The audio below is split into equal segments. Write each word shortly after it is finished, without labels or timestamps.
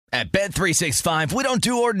At Bet365, we don't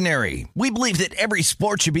do ordinary. We believe that every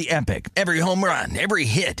sport should be epic. Every home run, every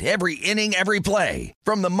hit, every inning, every play.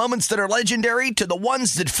 From the moments that are legendary to the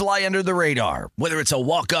ones that fly under the radar. Whether it's a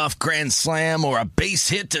walk-off grand slam or a base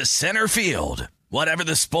hit to center field. Whatever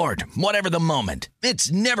the sport, whatever the moment.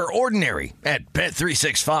 It's never ordinary at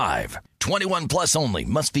Bet365. 21 plus only.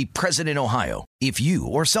 Must be present in Ohio. If you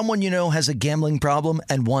or someone you know has a gambling problem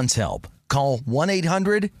and wants help, call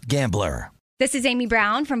 1-800-GAMBLER. This is Amy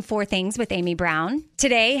Brown from 4 Things with Amy Brown.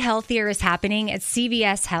 Today, healthier is happening at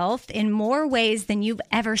CVS Health in more ways than you've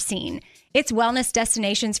ever seen. It's wellness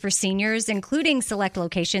destinations for seniors, including select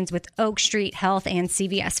locations with Oak Street Health and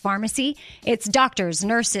CVS Pharmacy. It's doctors,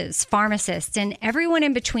 nurses, pharmacists, and everyone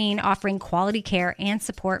in between offering quality care and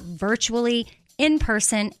support virtually, in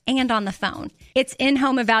person, and on the phone. It's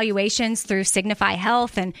in-home evaluations through Signify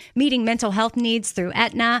Health and meeting mental health needs through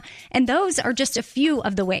Aetna. And those are just a few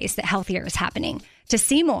of the ways that healthier is happening. To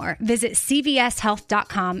see more, visit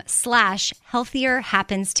cvshealth.com/healthier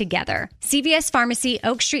happens together. CVS Pharmacy,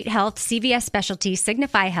 Oak Street Health, CVS Specialty,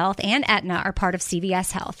 Signify Health, and Aetna are part of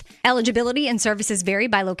CVS Health. Eligibility and services vary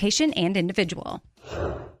by location and individual.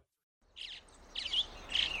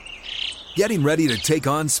 Getting ready to take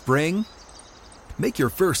on spring? Make your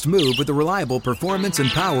first move with the reliable performance and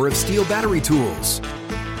power of Steel battery tools.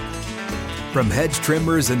 From hedge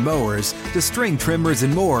trimmers and mowers to string trimmers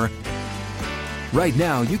and more, right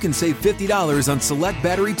now you can save $50 on select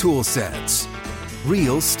battery tool sets.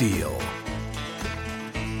 Real Steel.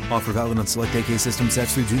 Offer valid on select AK system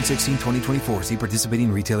sets through June 16, 2024. See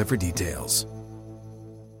participating retailer for details.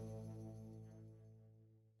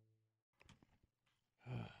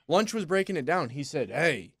 Lunch was breaking it down. He said,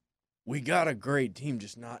 hey, we got a great team,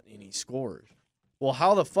 just not any scores. Well,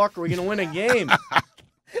 how the fuck are we going to win a game?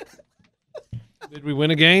 Did we win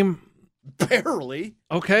a game? Barely.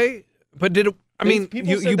 Okay. But did it, I mean,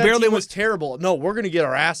 people said you that barely team was terrible. No, we're going to get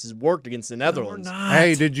our asses worked against the Netherlands. No, we're not.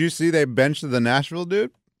 Hey, did you see they benched the Nashville dude?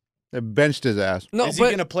 They benched his ass. No, Is he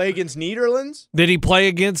going to play against Netherlands? Did he play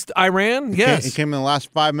against Iran? Yes. He came in the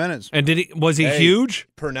last 5 minutes. And was he huge?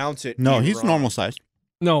 Pronounce it. No, Iran. he's normal sized.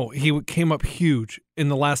 No, he came up huge in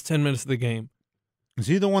the last 10 minutes of the game. Is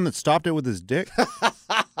he the one that stopped it with his dick?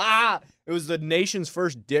 It was the nation's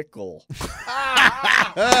first dick goal.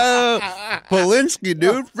 Polinsky,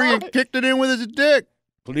 dude, freaking kicked it in with his dick.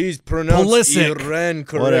 Please pronounce Pulisic. Iran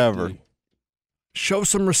correctly. Whatever. Show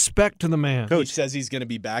some respect to the man. Coach says he's going to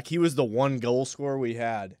be back. He was the one goal scorer we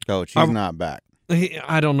had. Coach, he's not back.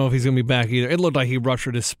 I don't know if he's going to be back either. It looked like he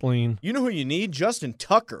ruptured his spleen. You know who you need? Justin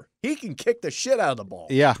Tucker. He can kick the shit out of the ball.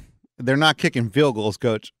 Yeah, they're not kicking field goals,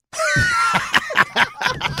 Coach.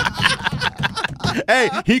 Hey,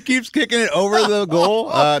 he keeps kicking it over the goal.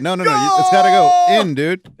 No. It's got to go in,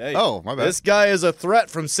 dude. Hey, oh, my bad. This guy is a threat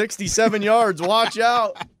from 67 yards. Watch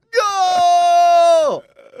out. Go!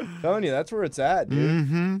 Telling you, that's where it's at, dude.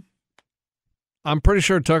 Mm-hmm. I'm pretty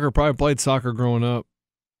sure Tucker probably played soccer growing up.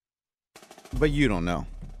 But you don't know.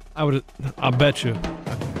 I'll bet you.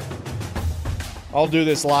 I'll do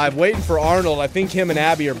this live. Waiting for Arnold. I think him and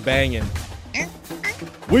Abby are banging.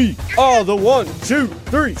 We are the 1, 2,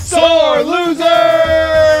 3 sore losers!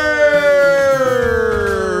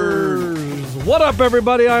 What up,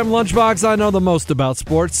 everybody? I'm Lunchbox. I know the most about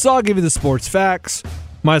sports, so I'll give you the sports facts,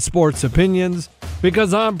 my sports opinions,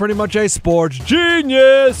 because I'm pretty much a sports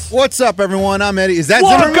genius. What's up, everyone? I'm Eddie. Is that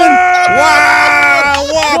Walker! Zimmerman?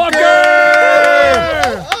 Wow! Walker!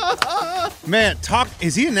 Man,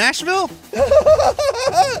 is he in Nashville?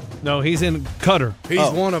 No, he's in Qatar. He's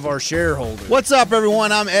one of our shareholders. What's up,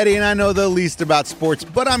 everyone? I'm Eddie, and I know the least about sports,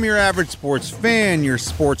 but I'm your average sports fan, your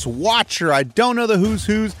sports watcher. I don't know the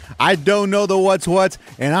who's, I don't know the what's,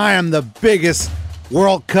 and I am the biggest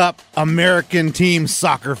World Cup American team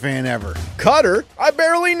soccer fan ever. Cutter? I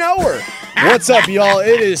barely know her. What's up, y'all?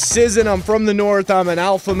 It is Sizzin. I'm from the north. I'm an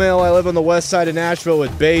alpha male. I live on the west side of Nashville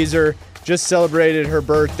with Baser. Just celebrated her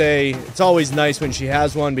birthday. It's always nice when she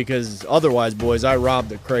has one because otherwise, boys, I robbed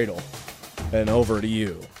the cradle. And over to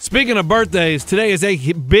you. Speaking of birthdays, today is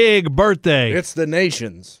a big birthday. It's the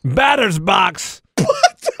nation's. Battersbox.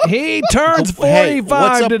 He turns 45 hey,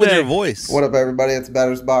 what's up today. with your voice? What up, everybody? It's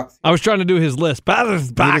Batter's Box. I was trying to do his list.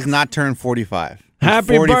 Battersbox. He does not turn 45. He's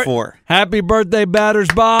Happy 44. Happy birthday,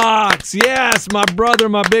 Battersbox. Yes, my brother,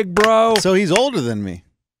 my big bro. So he's older than me.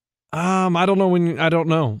 I don't know I don't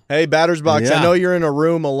know. Hey, Batter's Box, Yeah. I know you're in a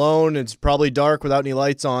room alone. It's probably dark without any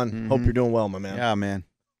lights on. Hope you're doing well, my man. Yeah, man.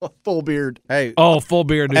 Full beard. Hey, Full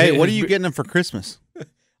beard. hey, what are you getting him for Christmas?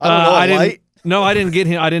 I don't know, I didn't. light? No, I didn't get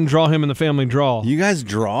him. I didn't draw him in the family draw. You guys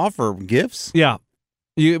draw for gifts? Yeah.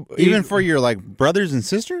 Even for your brothers and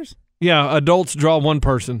sisters? Yeah, adults draw one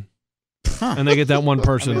person. and they get that one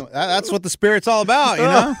person. That's what the spirit's all about, you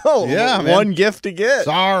know? Yeah, man. One gift to get.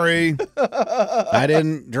 Sorry. I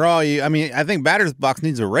didn't draw you. I mean, I think Batter's Box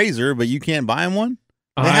needs a razor, but you can't buy him one?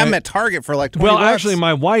 They have them at Target for like $20. Well, actually,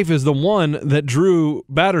 my wife is the one that drew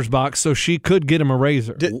Batter's Box, so she could get him a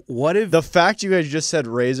razor. What if the fact you guys just said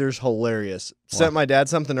razor's hilarious? Sent my dad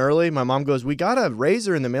something early. My mom goes, "We got a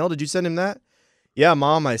razor in the mail. Did you send him that?" Yeah,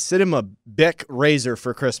 Mom, I sent him a Bic razor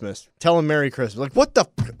for Christmas. Tell him Merry Christmas. Like, what the?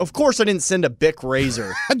 Of course I didn't send a Bic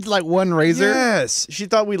razor. like one razor? Yes. She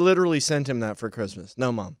thought we literally sent him that for Christmas.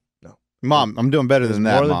 No, Mom. No. Mom, I'm doing better than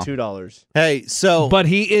that, More Mom. than $2. Hey, so... But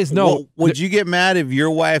he is, no. Would you get mad if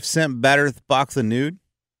your wife sent Batter's Box a nude?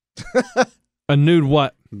 A nude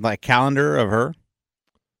what? Like calendar of her?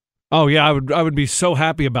 Oh, yeah, I would be so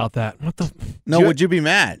happy about that. What the? No, would you be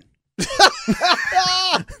mad?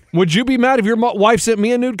 Would you be mad if your wife sent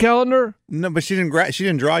me a nude calendar? No, but she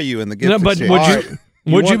didn't draw you in the gift. No, but exchange.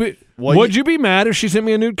 would you be mad if she sent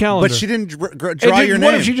me a nude calendar? But she didn't draw your name.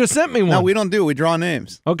 What if she just sent me one? No, we don't do it. We draw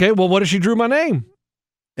names. Okay, well, what if she drew my name?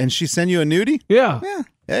 And she sent you a nudie? Yeah. Yeah.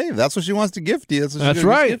 Hey, if that's what she wants to gift you. That's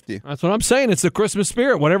right. Gift you. That's what I'm saying. It's the Christmas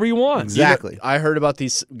spirit. Whatever you want. Exactly. I heard about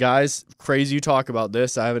these guys. Crazy you talk about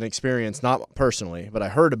this. I haven't experienced, not personally, but I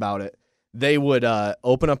heard about it. They would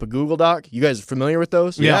open up a Google Doc. You guys are familiar with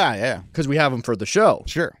those? Yeah. Because we have them for the show.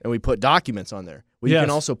 Sure. And we put documents on there. You can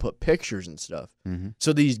also put pictures and stuff. Mm-hmm.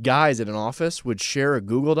 So these guys at an office would share a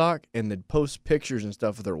Google Doc and they'd post pictures and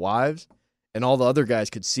stuff of their wives, and all the other guys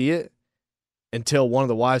could see it until one of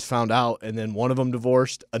the wives found out, and then one of them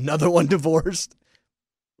divorced, another one divorced.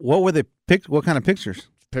 What were they What kind of pictures?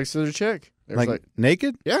 Pictures of the chick. Like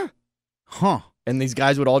naked? Yeah. Huh. And these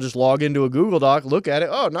guys would all just log into a Google Doc, look at it.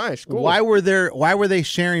 Oh, nice, cool. Why were they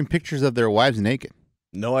sharing pictures of their wives naked?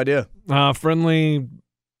 No idea. Friendly,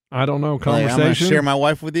 I don't know, conversation. I'm going to share my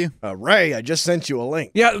wife with you? Ray, I just sent you a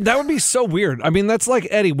link. Yeah, that would be so weird. I mean, that's like,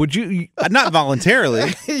 Eddie, would you... Not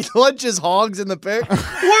voluntarily. He lunches hogs in the pic.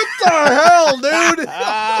 What the hell, dude?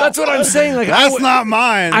 That's what I'm saying. Like, that's not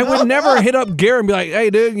mine. I would never hit up Garrett and be like, "Hey,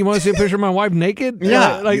 dude, you want to see a picture of my wife naked?"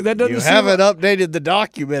 Yeah. Like that doesn't. You haven't updated the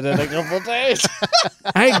document in a couple days.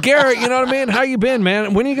 Hey, Garrett, you know what I mean? How you been,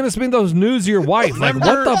 man? When are you going to spend those news of your wife? Like,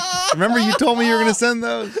 what the? Remember you told me you were going to send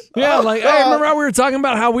those? Yeah, like, hey, remember how we were talking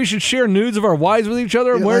about how we should share nudes of our wives with each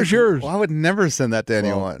other? Where's yours? Well, I would never send that to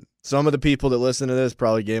anyone. Some of the people that listen to this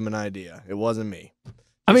probably gave him an idea. It wasn't me.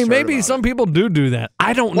 I mean, maybe some people do that.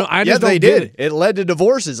 I don't know. I just don't they get did. It led to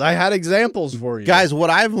divorces. I had examples for you. Guys, what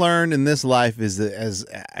I've learned in this life is that as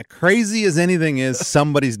crazy as anything is,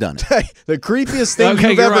 somebody's done it. Hey, the creepiest thing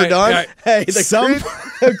you've ever done. Right. Hey,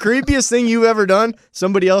 the creepiest thing you've ever done,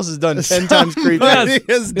 somebody else has done 10 times creepier. Somebody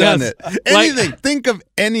has done it. Anything. Think of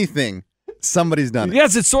anything. Somebody's done it.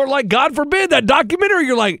 Yes, it's sort of like, God forbid, that documentary.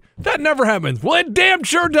 You're like, that never happens. Well, it damn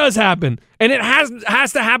sure does happen. And it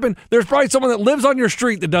has to happen. There's probably someone that lives on your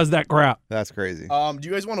street that does that crap. That's crazy. Do you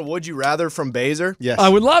guys want a Would You Rather from Baser? Yes. I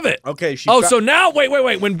would love it. Okay. So now,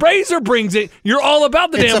 wait. When Baser brings it, you're all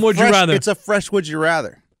about the damn Would You Rather. It's a fresh Would You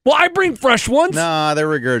Rather. Well, I bring fresh ones. Nah, they're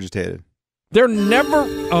regurgitated. They're never.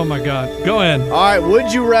 Oh, my God. Go ahead. All right.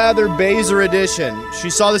 Would You Rather Baser edition. She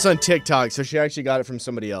saw this on TikTok, so she actually got it from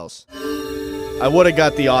somebody else. I would have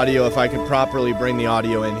got the audio if I could properly bring the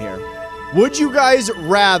audio in here. Would you guys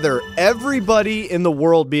rather everybody in the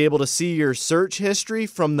world be able to see your search history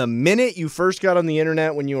from the minute you first got on the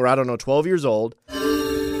internet when you were, 12 years old,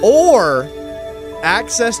 or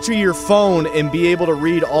access to your phone and be able to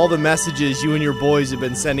read all the messages you and your boys have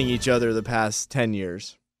been sending each other the past 10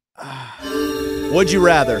 years? Would you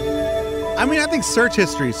rather? I mean, I think search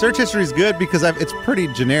history. Search history is good because it's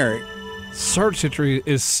pretty generic. Search history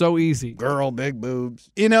is so easy. Girl, big boobs.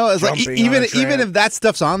 You know, it's like even tramp. if that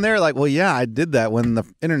stuff's on there, like, well, yeah, I did that when the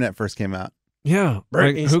internet first came out. Yeah,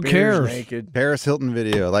 Britney who Spears cares? naked. Paris Hilton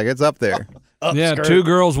video, like it's up there. Yeah, 2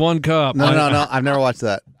 girls, 1 cup. No, I've never watched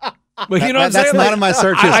that. But you know what I'm saying? That's not in my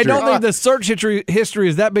search history. I don't think the search history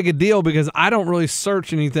is that big a deal because I don't really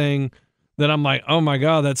search anything that I'm like, oh my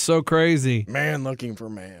God, that's so crazy. Man looking for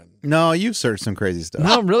man. No, you've searched some crazy stuff.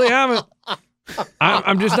 No, really haven't.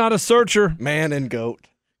 I'm just not a searcher. Man and goat.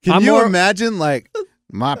 Can you imagine, like,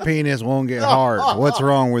 my penis won't get hard. What's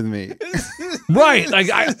wrong with me? Right. Like,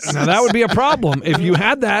 now that would be a problem. If you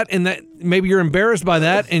had that and that maybe you're embarrassed by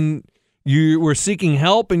that and you were seeking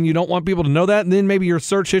help and you don't want people to know that, and then maybe your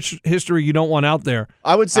search history you don't want out there.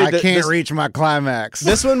 I would say I can't reach my climax.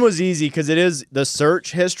 This one was easy because it is the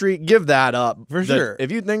search history. Give that up. For sure.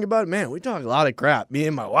 If you think about it, man, we talk a lot of crap. Me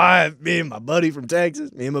and my wife, me and my buddy from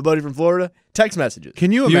Texas, me and my buddy from Florida. Text messages.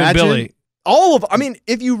 Can you You and imagine? Billy. All of, I mean,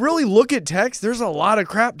 if you really look at text, there's a lot of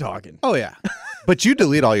crap talking. Oh, yeah. But you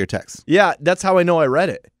delete all your texts. Yeah, that's how I know I read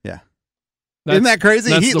it. Yeah. Isn't that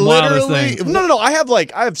crazy? That's He the wildest literally. thing. No. I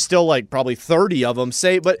have still like probably 30 of them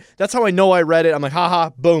saved, but that's how I know I read it. I'm like,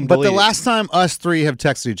 haha, boom. But the deleted. last time us three have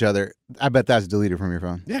texted each other, I bet that's deleted from your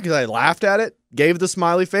phone. Yeah, because I laughed at it, gave the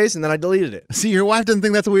smiley face, and then I deleted it. See, your wife doesn't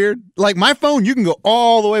think that's weird? Like my phone, you can go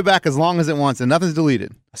all the way back as long as it wants and nothing's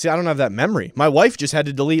deleted. See, I don't have that memory. My wife just had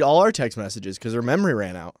to delete all our text messages because her memory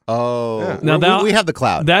ran out. Oh. Yeah. Now we have the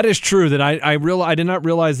cloud. That is true. That I did not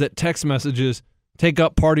realize that text messages take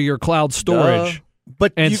up part of your cloud storage.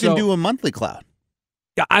 But And you so- can do a monthly cloud.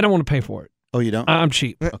 Yeah, I don't want to pay for it. Oh, you don't? I'm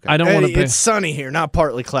cheap. Okay. I don't want to pay. It's sunny here, not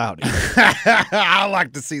partly cloudy. I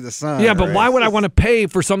like to see the sun. Yeah, but why would I want to pay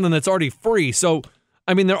for something that's already free? So,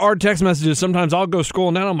 I mean, there are text messages. Sometimes I'll go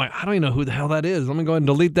scrolling down. I'm like, I don't even know who the hell that is. Let me go ahead and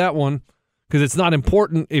delete that one because it's not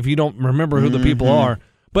important if you don't remember who the people are.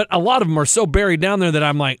 But a lot of them are so buried down there that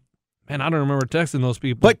I'm like, man, I don't remember texting those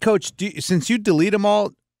people. But Coach, since you delete them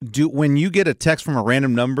all, when you get a text from a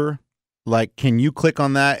random number, like, can you click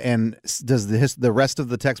on that and does the rest of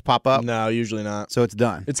the text pop up? No, usually not. So it's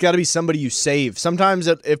done. It's got to be somebody you save. Sometimes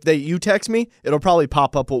if you text me, it'll probably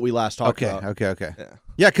pop up what we last talked about. Okay.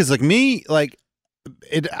 Yeah, because like me, like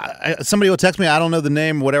somebody will text me. I don't know the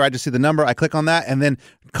name, whatever. I just see the number. I click on that, and then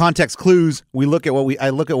context clues. I look at what we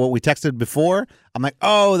texted before. I'm like,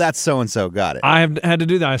 oh, that's so and so. Got it. I have had to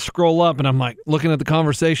do that. I scroll up and I'm like looking at the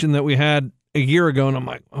conversation that we had a year ago, and I'm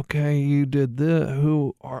like, okay, you did this.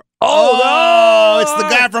 Who are? Oh, it's the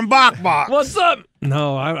guy from Bok. What's up?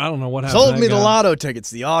 No, I don't know what happened. Sold to me that the guy. lotto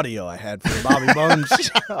tickets. The audio I had from Bobby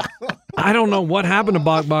Bones. I don't know what happened to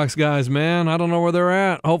Box guys, man. I don't know where they're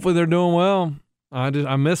at. Hopefully they're doing well. I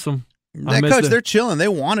miss them. Coach, they're chilling. They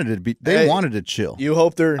wanted to be. They wanted to chill. You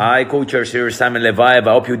hope they're. Hi, coaches. Here, Simon Levive.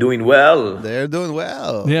 I hope you're doing well. They're doing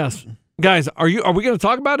well. Yes, guys. Are we going to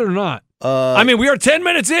talk about it or not? I mean, we are 10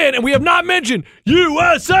 minutes in and we have not mentioned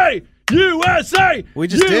USA. We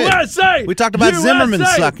just USA. did. We talked about Zimmerman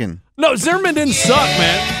sucking. No, Zimmerman didn't suck,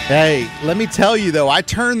 man. Hey, let me tell you, though, I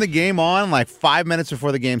turned the game on like 5 minutes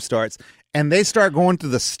before the game starts, and they start going through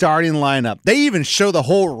the starting lineup. They even show the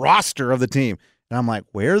whole roster of the team. And I'm like,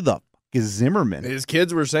 where the f*** is Zimmerman? His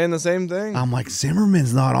kids were saying the same thing. I'm like,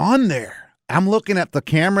 Zimmerman's not on there. I'm looking at the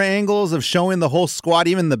camera angles of showing the whole squad,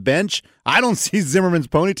 even the bench. I don't see Zimmerman's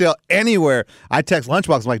ponytail anywhere. I text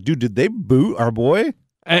Lunchbox. I'm like, dude, did they boot our boy?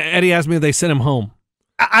 Eddie asked me if they sent him home.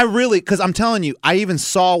 I really, because I'm telling you, I even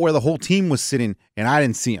saw where the whole team was sitting, and I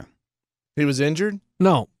didn't see him. He was injured?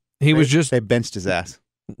 No, he was just. They benched his ass.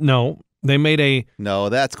 No, they made a No,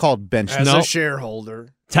 that's called bench. As No. a shareholder.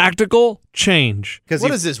 tactical change.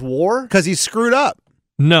 What is this, war? Because he screwed up.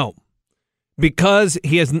 No, because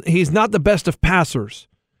he's not the best of passers,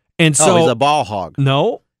 and so he's a ball hog.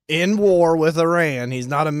 no. In war with Iran, he's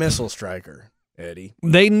not a missile striker, Eddie.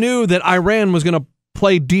 They knew that Iran was going to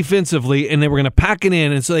play defensively and they were going to pack it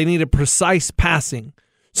in, and so they needed precise passing.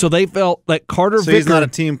 So they felt that Carter So Vicker. he's not a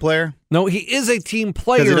team player? No, he is a team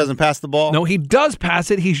player. Because he doesn't pass the ball? No, he does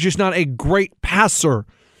pass it. He's just not a great passer.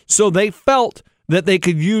 So they felt that they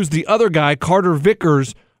could use the other guy, Carter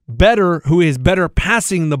Vickers, better, who is better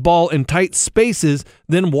passing the ball in tight spaces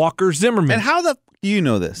than Walker Zimmerman. And how the do you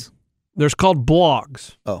know this? There's called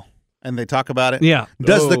blogs. Oh, and they talk about it? Yeah.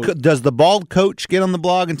 Does the bald coach get on the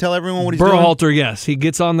blog and tell everyone what he's doing? Berhalter, yes. He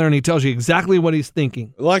gets on there and he tells you exactly what he's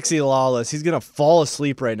thinking. Lexi Lawless, he's going to fall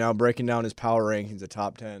asleep right now breaking down his power rankings of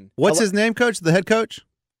top 10. What's his name, coach? The head coach?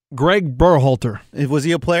 Greg Berhalter. Was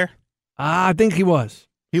he a player? I think he was.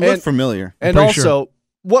 He looked familiar. And Pretty also,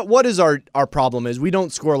 what is our problem is we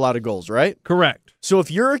don't score a lot of goals, right? Correct. So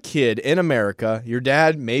if you're a kid in America, your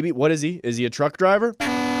dad, maybe, what is he? Is he a truck driver?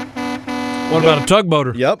 What about a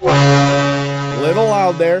tugboater? Yep. Little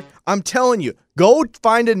loud there. I'm telling you, go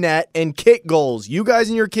find a net and kick goals. You guys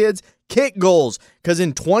and your kids, kick goals. Because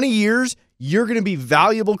in 20 years, you're going to be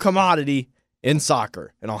valuable commodity in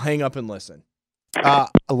soccer. And I'll hang up and listen. A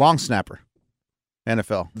long snapper.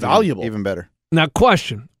 NFL. Valuable. Even better. Now,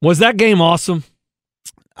 question. Was that game awesome?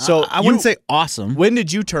 So I wouldn't say awesome. When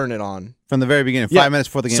did you turn it on? From the very beginning, Yeah. 5 minutes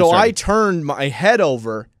before the game So started. I turned my head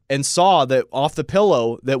over and saw that off the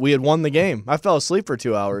pillow that we had won the game. I fell asleep for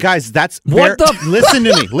 2 hours. Guys, that's What the- Listen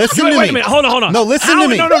to me. Listen to me. Wait a minute. Hold on. No, listen How- to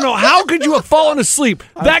me. No. How could you have fallen asleep?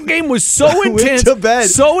 That game was so went intense, to bed.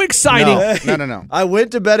 so exciting. No. I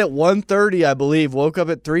went to bed at 1:30, I believe. Woke up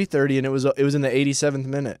at 3:30, and it was in the 87th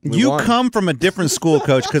minute. We You won. come from a different school,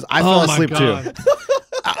 coach, because I Oh, fell my asleep God. too.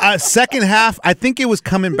 Second half, I think it was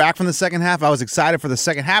coming back from the second half. I was excited for the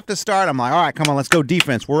second half to start. I'm like, all right, come on, let's go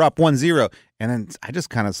defense. We're up 1-0. And then I just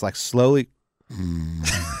kind of like slowly.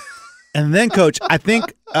 And then, Coach, I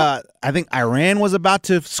think Iran was about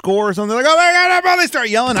to score or something. Like, oh my God! They start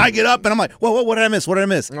yelling. I get up and I'm like, whoa, what did I miss? What did I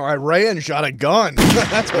miss? Oh, Iran shot a gun.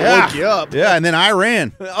 That's what woke you up. Yeah, and then I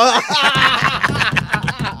ran.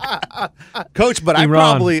 Coach, but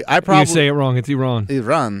Iran. I probably You say it wrong. It's Iran.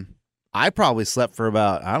 Iran. I probably slept for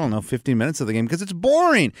about, 15 minutes of the game because it's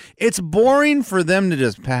boring. It's boring for them to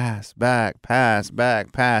just pass back.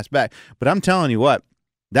 But I'm telling you what,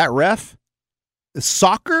 that ref,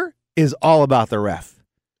 soccer is all about the ref.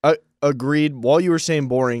 Agreed. While you were saying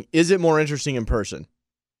boring, is it more interesting in person?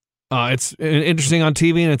 It's interesting on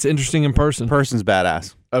TV and it's interesting in person. Person's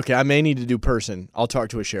badass. Okay, I may need to do person. I'll talk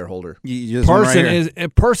to a shareholder.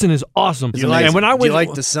 Person is awesome. Do you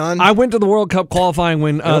like the sun? I went to the World Cup qualifying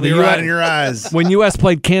when the US in your eyes. When US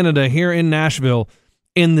played Canada here in Nashville.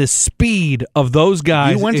 In the speed of those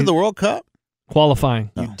guys, you went to the World Cup qualifying.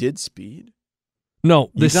 You did speed?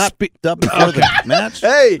 No, you got up before the match.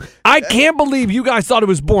 Hey, I can't believe you guys thought it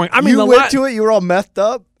was boring. I mean, you went to it. You were all methed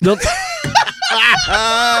up.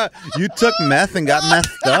 You took meth and got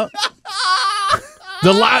methed up.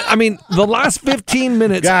 The last 15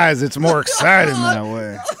 minutes, guys, it's more exciting that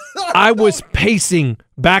way. I was pacing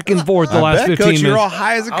back and forth the last 15 Coach, minutes. You're all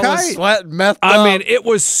high as a kite. I was sweating, methed up. I mean, it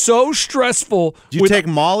was so stressful. Did you take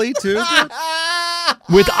Molly too?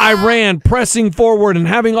 With Iran pressing forward and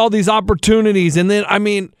having all these opportunities, and then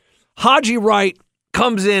Haji Wright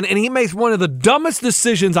comes in and he makes one of the dumbest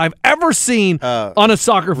decisions I've ever seen on a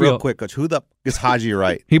soccer field. Real quick, Coach, who the is Haji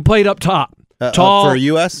Wright? He played up top, tall for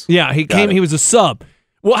U.S. Yeah, he came. He was a sub.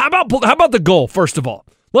 Well, how about the goal? First of all,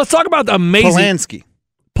 let's talk about the amazing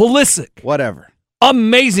Pulisic. Whatever.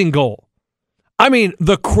 Amazing goal. I mean,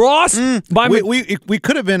 the cross by we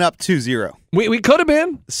could have been up 2-0. We could have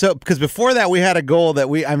been. So because before that we had a goal that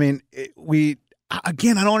we again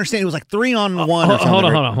I don't understand. It was like 3-on-1 or something. Hold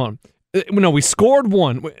on. No, we scored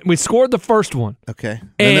one. We scored the first one. Okay.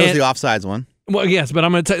 And there was the offsides one. Well, yes, but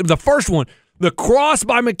I'm going to tell you the first one, the cross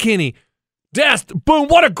by McKinney. Dest, boom,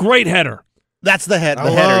 what a great header. That's the head.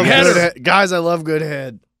 Header. Guys, I love good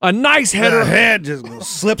head. A nice header. The head just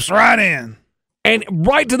slips right in. And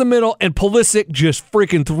right to the middle, and Pulisic just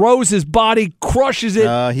freaking throws his body, crushes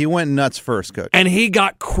it. He went nuts first, Coach. And he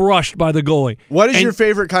got crushed by the goalie. What is your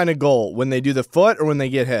favorite kind of goal? When they do the foot or when they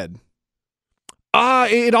get head?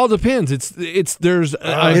 It all depends. There's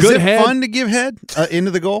a is good it head. fun to give head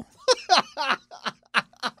into the goal?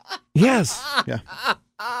 Yes. Yeah.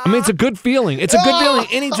 I mean, it's a good feeling. It's a good feeling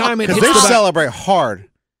anytime it hits the they back. celebrate hard.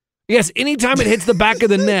 Yes, anytime it hits the back of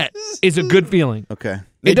the net is a good feeling. Okay.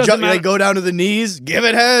 They go down to the knees, give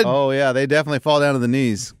it head. Oh, yeah, they definitely fall down to the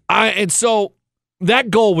knees. And so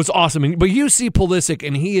that goal was awesome. But you see Pulisic,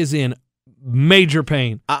 and he is in major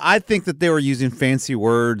pain. I think that they were using fancy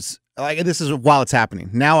words. Like, this is while it's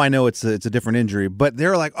happening. Now I know it's a different injury, but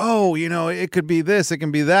they're like, oh, it could be this, it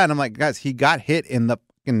can be that. And I'm like, guys, he got hit in the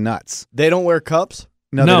fucking nuts. They don't wear cups?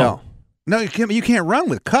 No, they don't. No, you can't run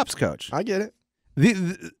with cups, Coach. I get it.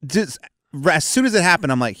 As soon as it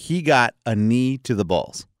happened, I'm like, he got a knee to the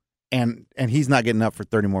balls, and he's not getting up for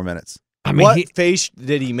 30 more minutes. I mean, what face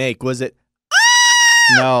did he make? Was it?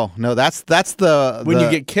 No, that's the when you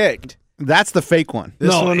get kicked. That's the fake one.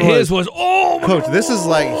 His was Coach, this is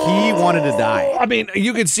like he wanted to die. I mean,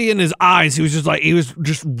 you could see in his eyes he was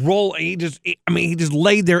just rolling. He just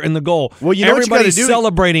laid there in the goal. Well, you know everybody's what you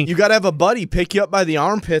celebrating. You got to have a buddy pick you up by the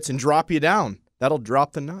armpits and drop you down. That'll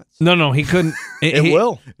drop the nuts. No, he couldn't. It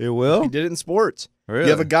will. It will. He did it in sports. Really? You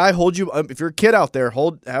have a guy hold you. If you're a kid out there,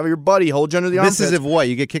 have your buddy hold you under the armpits. This is if what?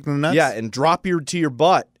 You get kicked in the nuts? Yeah, and drop to your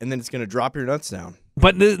butt, and then it's going to drop your nuts down.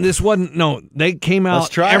 But this wasn't. No, they came out. Let's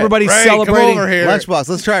try everybody's it. celebrating. Come over here. Lunchbox,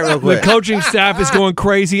 let's try it real quick. The coaching staff is going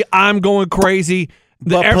crazy. I'm going crazy.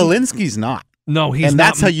 But Polinsky's not. No, he's not. And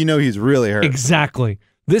that's how you know he's really hurt. Exactly.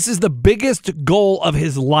 This is the biggest goal of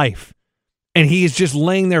his life. And he is just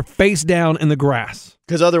laying there face down in the grass.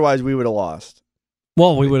 Because otherwise we would have lost.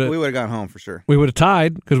 Well, we would have gone home for sure. We would have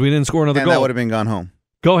tied because we didn't score another goal. And that would have been gone home.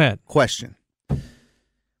 Go ahead. Question.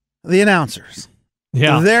 The announcers.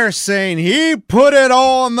 Yeah. They're saying he put it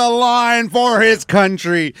all on the line for his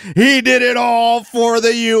country. He did it all for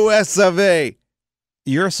the US of A.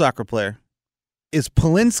 You're a soccer player. Is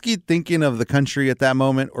Polinsky thinking of the country at that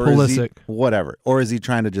moment? Or Pulisic. Is he whatever? Or is he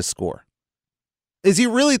trying to just score? Is he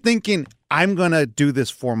really thinking, I'm going to do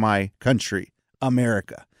this for my country,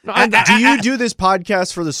 America? Do you do this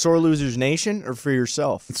podcast for the Sore Losers Nation or for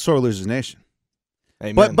yourself? It's Sore Losers Nation.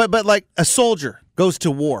 Amen. But like a soldier goes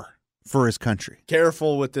to war for his country.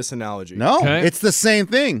 Careful with this analogy. No, It's the same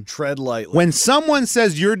thing. Tread lightly. When someone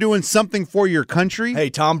says you're doing something for your country.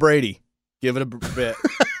 Hey, Tom Brady, give it a bit.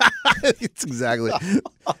 It's exactly.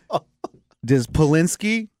 Does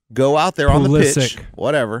Polinsky go out there on the pitch, Pulisic.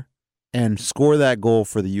 whatever, and score that goal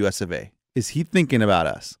for the US of A? Is he thinking about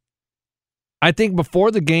us? I think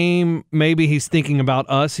before the game, maybe he's thinking about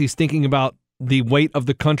us. He's thinking about the weight of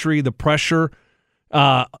the country, the pressure,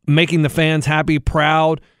 making the fans happy,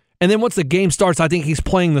 proud. And then once the game starts, I think he's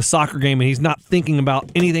playing the soccer game and he's not thinking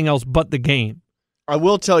about anything else but the game. I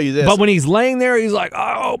will tell you this. But when he's laying there, he's like,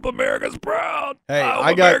 I hope America's proud. Hey,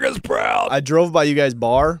 America's proud. I drove by you guys'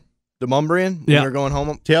 bar, the Mumbrian, when Yeah. we were going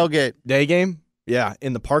home. Tailgate. Day game? Yeah,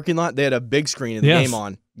 in the parking lot, they had a big screen of the Yes. game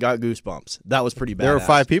on. Got goosebumps. That was pretty bad. There were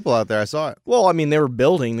 5 people out there. I saw it. Well, I mean, they were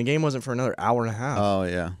building. The game wasn't for another hour and a half. Oh,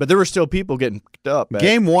 yeah. But there were still people getting picked up.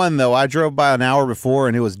 Game 1, though, I drove by an hour before,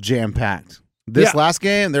 and it was jam-packed. This Yeah. last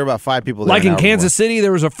game, there were about 5 people there. Like an in hour Kansas City,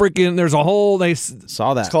 there's a whole, they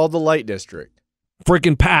saw that. It's called the Light District.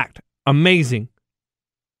 freaking packed. Amazing.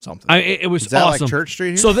 Something. It was Is that awesome. like Church Street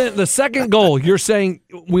here? So then the second goal, you're saying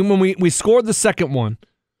when we scored the second one,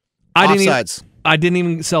 Offsides. I didn't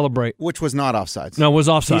even celebrate. Which was not offsides. No, it was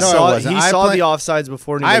offside. No, it saw, wasn't. he I saw play- the offsides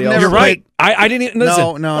before anybody I've else. never You're right. played- I didn't even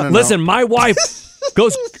listen. No. Listen, my wife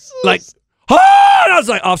goes like, oh, and I was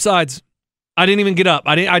like, offsides. I didn't even get up.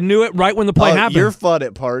 I knew it right when the play happened. You're fun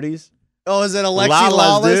at parties. Oh, is it Alexi Lawless,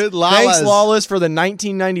 Lawless? dude. Lawless. Thanks, Lawless, for the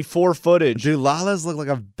 1994 footage. Dude, Lawless looked like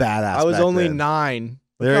a badass. I was back only then. 9.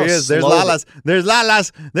 There Look he how is. There's slow Lawless. There's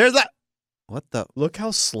Lawless. There's that. What the? Look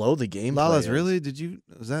how slow the game Lawless, is. really? Did you?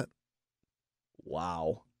 Was that?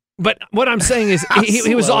 Wow. But what I'm saying is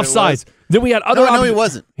he was slow it offsides. Then we had other. No, he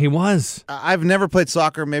wasn't. He was. I've never played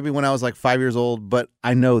soccer. Maybe when I was like 5 years old, but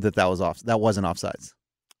I know that was off. That wasn't offsides.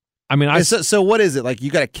 I mean, So what is it like?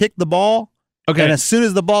 You got to kick the ball, okay. and as soon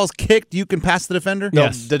as the ball's kicked, you can pass the defender. No,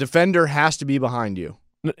 Yes. the defender has to be behind you.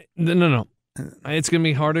 No. It's gonna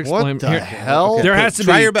be hard to explain. What the hell? There has to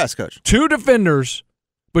Try be your best, coach. 2 defenders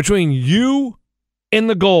between you and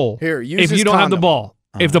the goal. Here, use if this you don't have the condom. ball.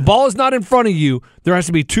 If the ball is not in front of you, there has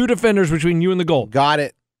to be 2 defenders between you and the goal. Got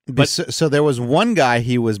it. But- so there was one guy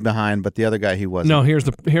he was behind, but the other guy he wasn't. No, here's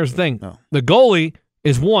the thing. Oh. The goalie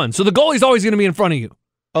is 1. So the goalie's always going to be in front of you.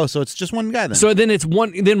 Oh, so it's just one guy then. So then it's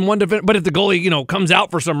one defender. But if the goalie, comes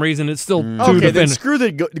out for some reason, it's still 2 Okay, then defenders. screw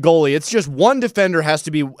the goalie. It's just one defender has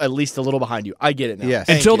to be at least a little behind you. I get it now. Yes.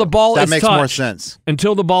 Thank Until you. the ball that is makes touched. more sense.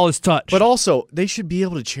 Until the ball is touched. But also, they should be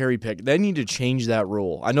able to cherry pick. They need to change that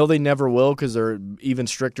rule. I know they never will because they're even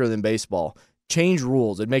stricter than baseball. Change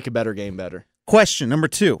rules. It'd make a better game better. Question number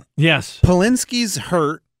 2. yes, Polinsky's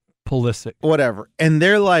hurt, Pulisic. whatever, and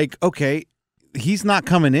they're like, okay, he's not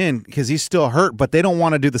coming in because he's still hurt, but they don't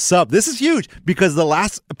want to do the sub. This is huge because the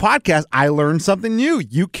last podcast I learned something new.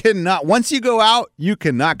 You cannot, once you go out, you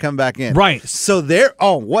cannot come back in. Right. So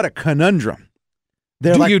what a conundrum.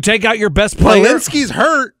 They're Do like, you take out your best player? Polinsky's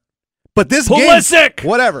hurt, but this Pulisic! game,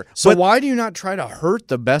 whatever. So But why do you not try to hurt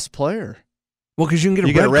the best player? Well, because you can get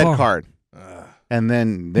you get a red card. card, and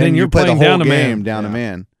then Then you you're play the playing whole down a man. game down a Yeah.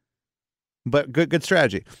 man. But good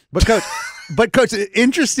strategy. But coach, coach,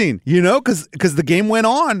 interesting, because the game went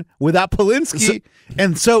on without Polinsky,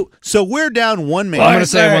 and so we're down one man. I'm going to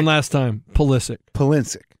say it one last time. Pulisic.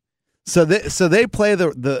 Polinsky. So they play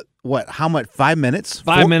the what? How much? 5 minutes?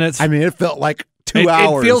 5 minutes. I mean, it felt like 2 It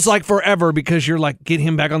hours. feels like forever because you're like, get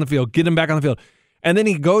him back on the field. Get him back on the field. And then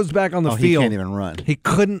he goes back on the he field. can't even run. He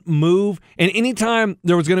couldn't move. And anytime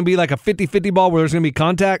there was going to be like a 50-50 ball where there's going to be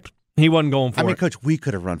contact, he wasn't going for I mean, it. coach, we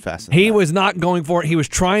could have run faster. Than He that. was not going for it. He was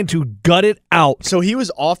trying to gut it out. So he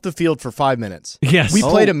was off the field for 5 minutes. Yes. We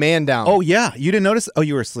played a man down. Oh yeah, you didn't notice? Oh,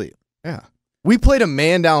 you were asleep. yeah. We played a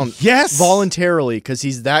man down Yes. voluntarily because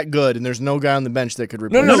he's that good and there's no guy on the bench that could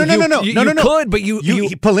replace No, him. No. You No. could, but you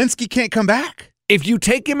Polinsky can't come back. if you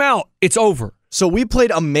take him out, it's over. So we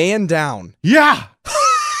played a man down. Yeah.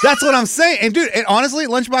 That's what I'm saying. And dude, and honestly,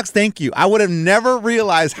 Lunchbox, thank you. I would have never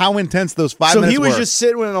realized how intense those 5 So minutes he was were. just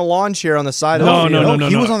sitting in a lawn chair on the side No, of the field.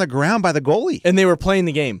 He was on the ground by the goalie. And they were playing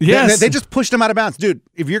the game. Yes. They just pushed him out of bounds. Dude,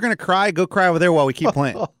 if you're going to cry, go cry over there while we keep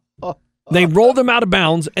playing. They rolled him out of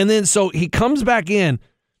bounds, and then so he comes back in,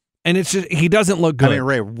 and it's just he doesn't look good. I mean,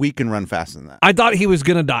 Ray, we can run faster than that. I thought he was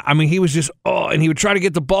gonna die. I mean, he was just and he would try to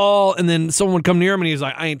get the ball, and then someone would come near him, and he was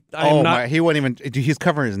like, I'm not. He wasn't even, he's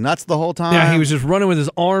covering his nuts the whole time. Yeah, he was just running with his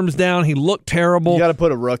arms down. He looked terrible. You got to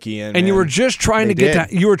put a rookie in. and you man. were just trying They to get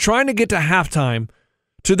did. to halftime,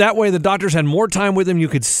 to that way the doctors had more time with him. You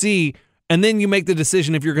could see, and then you make the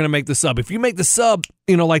decision if you're going to make the sub. If you make the sub,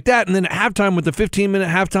 like that, and then at halftime with the 15-minute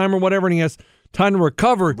halftime or whatever, and he has time to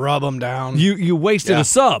recover, rub him down. you wasted Yeah. a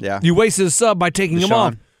sub. Yeah. You wasted a sub by taking him Deshaun.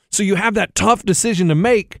 off. So you have that tough decision to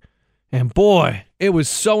make, and boy, it was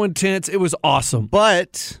so intense. It was awesome.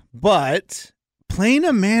 But playing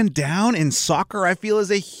a man down in soccer, I feel,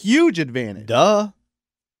 is a huge advantage. Duh.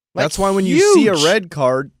 Like, That's why when you see a huge. red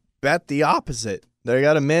card, bet the opposite. They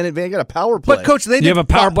got a power play. But, Coach, you have a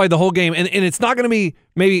power play the whole game, and it's not going to be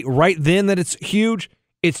maybe right then that it's huge.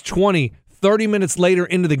 It's 20, 30 minutes later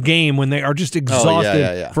into the game when they are just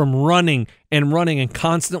exhausted from running and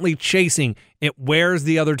constantly chasing. It wears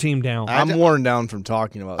the other team down. I'm worn down from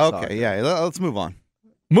talking about soccer. Okay, yeah, let's move on.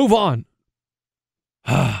 Move on.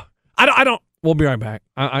 I don't. We'll be right back.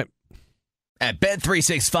 At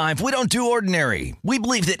Bet365, we don't do ordinary. We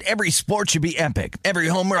believe that every sport should be epic. Every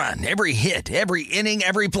home run, every hit, every inning,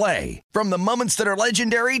 every play. From the moments that are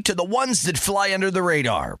legendary to the ones that fly under the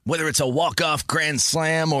radar. Whether it's a walk-off grand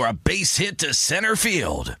slam or a base hit to center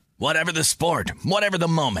field. Whatever the sport, whatever the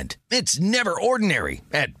moment. It's never ordinary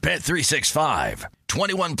at Bet365.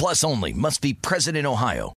 21 plus only. Must be present in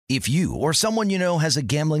Ohio. If you or someone you know has a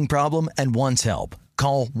gambling problem and wants help,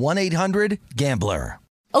 call 1-800-GAMBLER.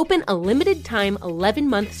 Open a limited-time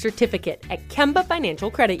 11-month certificate at Kemba Financial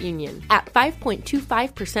Credit Union. At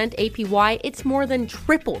 5.25% APY, it's more than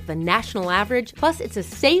triple the national average, plus it's a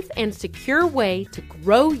safe and secure way to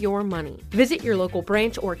grow your money. Visit your local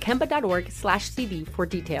branch or kemba.org/CD for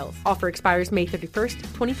details. Offer expires May 31st,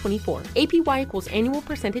 2024. APY equals annual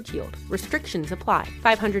percentage yield. Restrictions apply.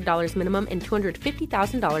 $500 minimum and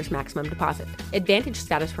 $250,000 maximum deposit. Advantage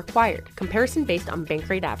status required. Comparison based on bank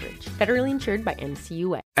rate average. Federally insured by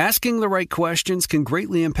NCUA. Asking the right questions can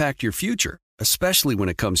greatly impact your future, especially when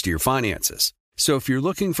it comes to your finances. So if you're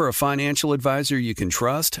looking for a financial advisor you can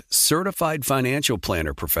trust, certified financial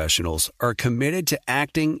planner professionals are committed to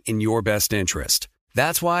acting in your best interest.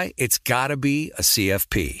 That's why it's got to be a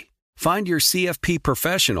CFP. Find your CFP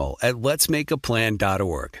professional at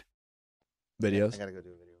letsmakeaplan.org. Videos? I got to go do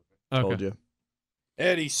a video. Okay. Told you.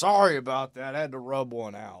 Eddie, sorry about that. I had to rub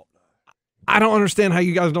one out. I don't understand how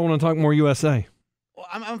you guys don't want to talk more USA. Well,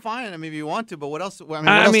 I'm fine. I mean, if you want to, but what else? What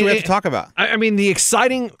else do we have to talk about? I mean, the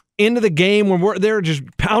exciting end of the game when we're there just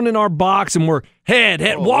pounding our box and we're head.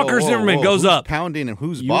 Walker Zimmerman goes up. Pounding and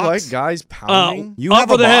whose You box? like guys pounding? You up have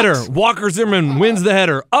for a the box? header. Walker Zimmerman wins the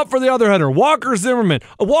header. Up for the other header. Walker Zimmerman.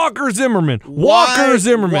 Walker Zimmerman. Walker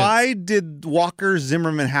Zimmerman. Why did Walker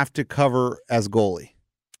Zimmerman have to cover as goalie?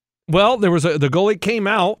 Well, there was the goalie came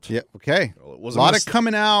out. Yeah, okay. Well, it A was lot of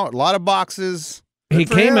coming out, a lot of boxes. He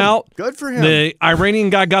for came him. out. Good for him. The Iranian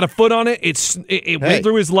guy got a foot on it. It went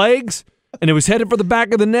through his legs, and it was headed for the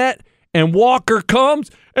back of the net. And Walker comes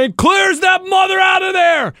and clears that mother out of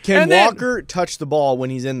there. Can and then- Walker touch the ball when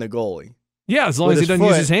he's in the goalie? Yeah, as long With as he his doesn't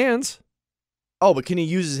use foot? his hands. Oh, but can he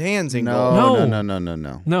use his hands in goal? No.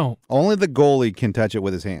 No. Only the goalie can touch it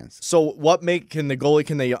with his hands. So can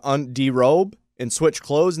they derobe and switch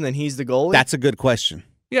clothes and then he's the goalie? That's a good question.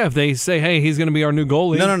 Yeah, if they say, hey, he's going to be our new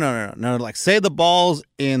goalie. No. Like, say the ball's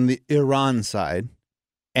in the Iran side,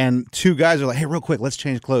 and two guys are like, hey, real quick, let's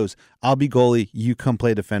change clothes. I'll be goalie. You come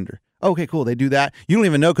play defender. Okay, cool. They do that. You don't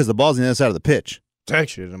even know because the ball's on the other side of the pitch. It's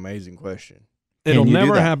actually an amazing question. It'll Can you do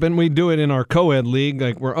never that? happen. We do it in our co-ed league.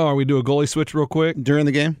 Like, we do a goalie switch real quick. During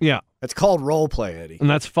the game? Yeah, It's called role play, Eddie. and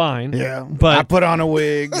that's fine. Yeah. But I put on a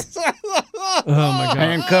wig, oh my god.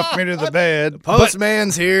 handcuffed me to the bed.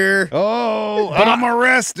 Postman's here. Oh, I'm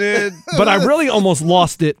arrested. But I really almost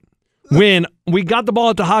lost it when we got the ball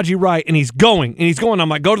at the Haji right, and he's going. I'm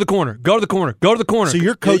like, go to the corner, go to the corner, go to the corner. So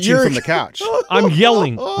you're coaching from the couch. I'm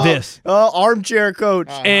yelling this. Armchair coach.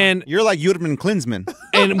 And You're like Yurman Klinsman.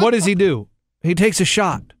 and what does he do? He takes a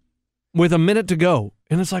shot with a minute to go.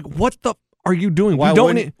 And it's like, what the are you doing? Why you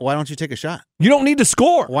don't you take a shot? you don't need to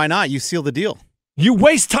score. Why not? You seal the deal. You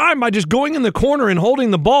waste time by just going in the corner and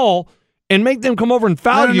holding the ball and make them come over and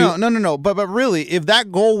foul you. No. But really, if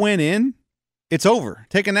that goal went in, it's over.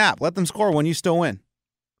 Take a nap. Let them score when you still win.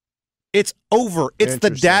 It's over. It's the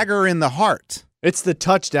Interesting. dagger in the heart. It's the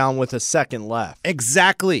touchdown with a second left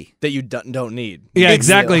Exactly. that you don't need. Yeah, It's-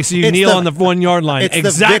 exactly. So you it's kneel the- on the 1 yard line. It's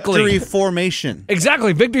exactly. the victory formation.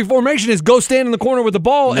 Exactly. Victory formation is go stand in the corner with the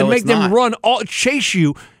ball No, and make it's them not. chase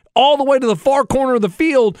you all the way to the far corner of the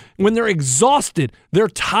field when they're exhausted. They're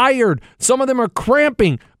tired. Some of them are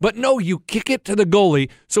cramping. But no, you kick it to the goalie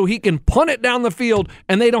so he can punt it down the field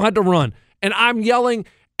and they don't have to run. And I'm yelling,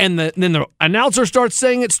 and then the announcer starts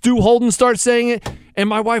saying it. Stu Holden starts saying it. And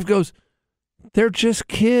my wife goes, they're just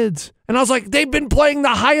kids. And I was like, they've been playing the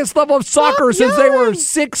highest level of soccer since they were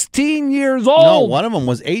 16 years old. No, one of them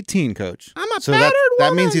was 18, Coach. I'm a so battered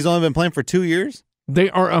that means woman. he's only been playing for 2 years? They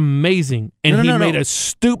are amazing. And No, he no, made no. a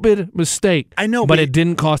stupid mistake. I know, but but it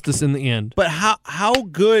didn't cost us in the end. But how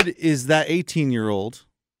good is that 18-year-old?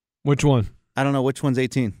 Which one? I don't know which one's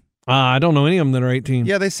 18. I don't know any of them that are 18.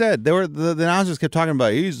 Yeah, they said the announcers kept talking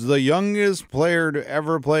about he's the youngest player to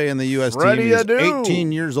ever play in the U.S. Freddie team. He's Adu.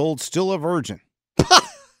 18 years old, still a virgin.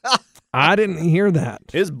 I didn't hear that.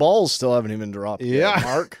 His balls still haven't even dropped yet,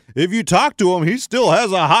 Mark. If you talk to him, he still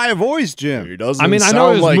has a high voice, Jim. He doesn't I know sound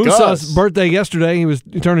it was like Musa's us. birthday yesterday. He was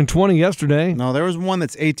turning 20 yesterday. No, there was one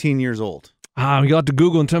that's 18 years old. You'll have to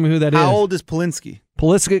Google and tell me who that is. How old is Polinsky?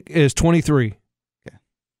 Polisic is 23. Okay.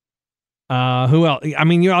 Who else? I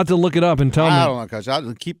mean, you'll have to look it up and tell me. I don't know, Coach.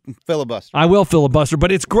 I'll keep filibuster. I will filibuster,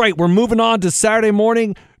 but it's great. We're moving on to Saturday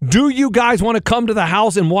morning. Do you guys want to come to the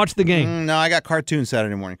house and watch the game? No, I got cartoons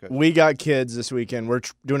Saturday morning, Coach. We got kids this weekend. We're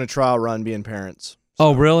doing a trial run being parents.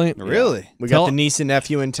 Oh, really? Really? We got the niece and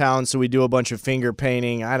nephew in town, so we do a bunch of finger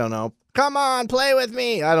painting. I don't know. Come on, play with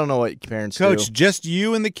me. I don't know what parents do. Coach, just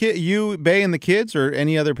you and the kid, you, Bay, and the kids, or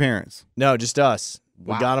any other parents? No, just us.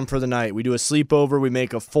 Wow. We got them for the night. We do a sleepover. We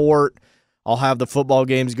make a fort. I'll have the football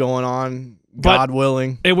games going on, God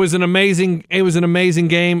willing. It was an amazing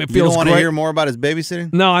game. It feels You don't want great. to hear more about his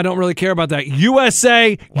babysitting? No, I don't really care about that.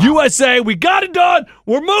 USA, we got it done.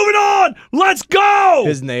 We're moving on. Let's go.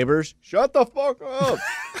 His neighbors, shut the fuck up.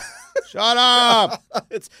 Shut up.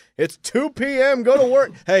 It's 2 p.m. Go to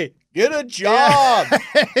work. Hey, get a job.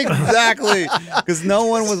 Exactly. Because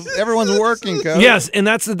everyone's working, Coach. Yes, and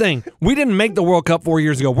that's the thing. We didn't make the World Cup 4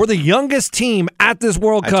 years ago. We're the youngest team at this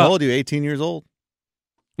World Cup. I told you, 18 years old.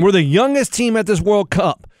 We're the youngest team at this World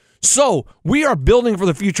Cup. So we are building for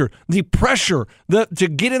the future. The pressure to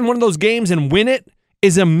get in one of those games and win it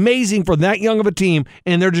is amazing for that young of a team,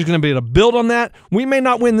 and they're just going to be able to build on that. We may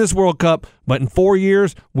not win this World Cup, but in 4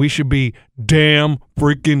 years, we should be damn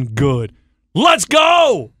freaking good. Let's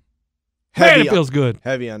go! Man, it feels good.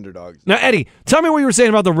 Heavy underdogs. Now, Eddie, tell me what you were saying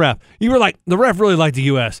about the ref. You were like, the ref really liked the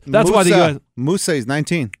U.S. That's why the U.S. Musa is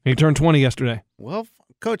 19. He turned 20 yesterday. Well,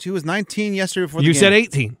 Coach, he was 19 yesterday before the You game. said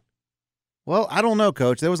 18. Well, I don't know,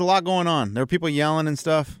 Coach. There was a lot going on. There were people yelling and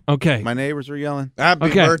stuff. Okay. My neighbors were yelling. Happy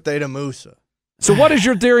birthday to Musa. So what is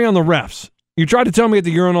your theory on the refs? You tried to tell me at the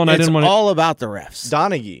urinal, and I didn't want to. It's all about the refs.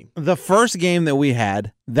 Donaghy. The first game that we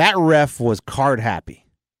had, that ref was card happy.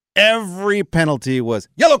 Every penalty was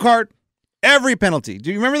yellow card. Every penalty.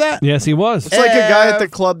 Do you remember that? Yes, he was. It's like a guy at the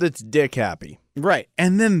club that's dick happy. Right.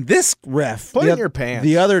 And then this ref. Put in your pants.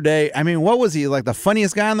 The other day, I mean, what was he? Like the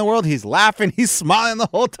funniest guy in the world? He's laughing. He's smiling the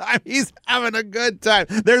whole time. He's having a good time.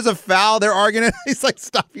 There's a foul. They're arguing. He's like,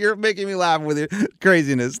 stop. You're making me laugh with your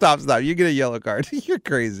craziness. Stop. You get a yellow card. You're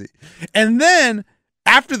crazy. And then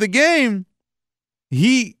after the game,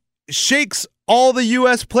 he shakes all the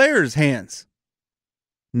U.S. players' hands.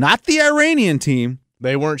 Not the Iranian team.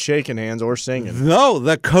 They weren't shaking hands or singing. No,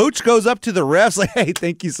 the coach goes up to the refs like, hey,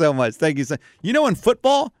 thank you so much. Thank you so much. You know, in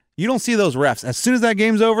football, you don't see those refs. As soon as that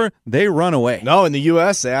game's over, they run away. No, in the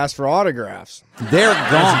U.S., they ask for autographs. They're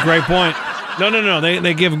gone. That's a great point. No.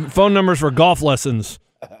 They give phone numbers for golf lessons.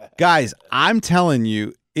 Guys, I'm telling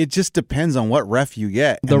you, it just depends on what ref you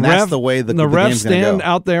get. And that's the way the refs game's gonna stand go.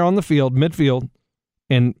 out there on the field, midfield,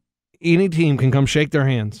 and any team can come shake their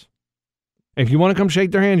hands. If you want to come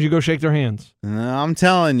shake their hands, you go shake their hands. No, I'm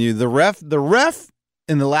telling you, the ref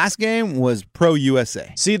in the last game was pro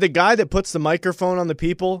USA. See, the guy that puts the microphone on the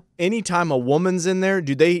people, anytime a woman's in there,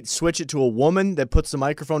 do they switch it to a woman that puts the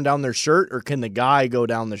microphone down their shirt, or can the guy go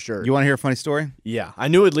down the shirt? You want to hear a funny story? Yeah, I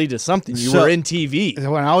knew it'd lead to something. You were in TV.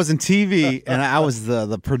 When I was in TV, and I was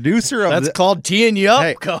the producer of That's called teeing you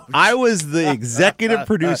up, Coach. I was the executive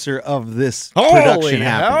producer of this Holy production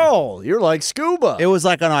happening. hell, you're like Scuba. It was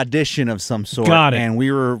like an audition of some sort. Got it. And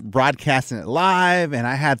we were broadcasting it live, and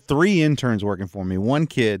I had 3 interns working for me. One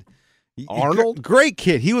kid. Arnold? Great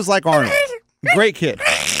kid. He was like Arnold. Great kid.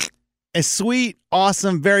 A sweet,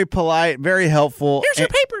 awesome, very polite, very helpful. Here's your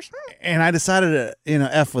papers. And I decided to,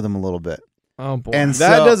 F with him a little bit. Oh, boy. And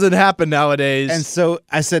That doesn't happen nowadays. And so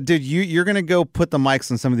I said, dude, you're going to go put the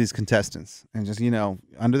mics on some of these contestants and just,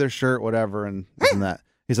 under their shirt, whatever, and this and that.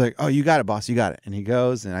 He's like, oh, you got it, boss. You got it. And he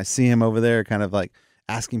goes, and I see him over there kind of like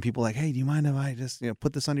asking people like, hey, do you mind if I just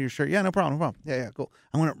put this under your shirt? Yeah, no problem. No problem. Yeah, cool.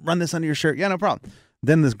 I'm going to run this under your shirt. Yeah, no problem.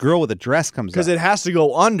 Then this girl with a dress comes up. Because it has to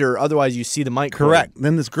go under, otherwise you see the mic. Correct.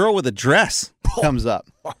 Then this girl with a dress comes up.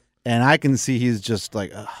 And I can see he's just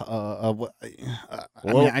like, little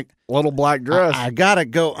black dress. I gotta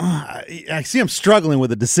go. I see him struggling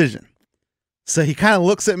with a decision. So he kind of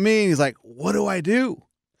looks at me and he's like, what do I do?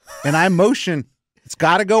 And I motion, it's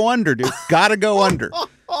got to go under, dude. Got to go under.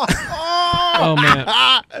 Oh,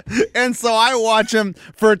 man. And so I watch him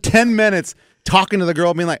for 10 minutes talking to the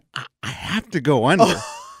girl, being like, I have to go under.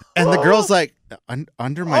 And the girl's like,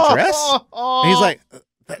 under my dress? And he's like,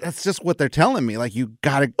 that's just what they're telling me. Like,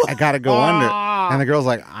 I gotta go under. And the girl's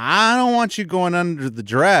like, I don't want you going under the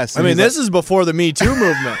dress. And this is before the Me Too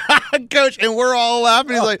movement. Coach, and we're all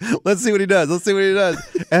laughing. He's like, let's see what he does. Let's see what he does.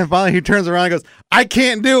 And finally he turns around and goes, I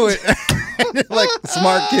can't do it. Like,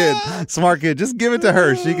 smart kid. Just give it to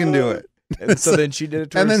her. She can do it. And so then she did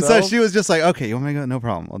it to and herself? then so she was just like, okay, you want me to go? No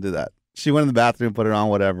problem. I'll do that. She went in the bathroom, put it on,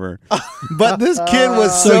 whatever. But this kid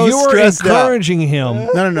was so you were stressed encouraging him.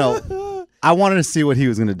 No. I wanted to see what he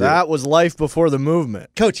was going to do. That was life before the movement.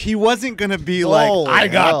 Coach, he wasn't going to be like, I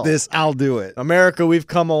got this, I'll do it. America, we've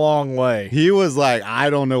come a long way. He was like, I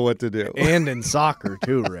don't know what to do. And in soccer,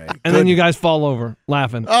 too, Ray. And then you guys fall over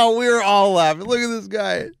laughing. Oh, we were all laughing. Look at this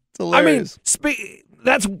guy. It's hilarious.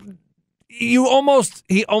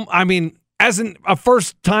 As a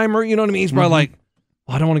first timer, you know what I mean? He's probably like,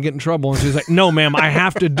 I don't want to get in trouble. And she's like, no, ma'am, I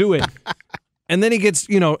have to do it. And then he gets,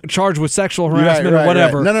 charged with sexual harassment or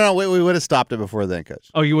whatever. Right. No, we would have stopped it before then, Coach.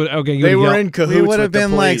 Oh, you would? Okay. They were in cahoots. We would have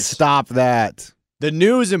been like, police. stop that. The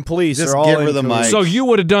news and police Just are all give her in the cahoots. mic. So you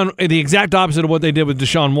would have done the exact opposite of what they did with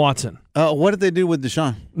Deshaun Watson. What did they do with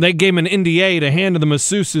Deshaun? They gave him an NDA to hand to the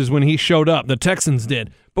masseuses when he showed up. The Texans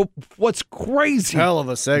did. But what's crazy? Hell of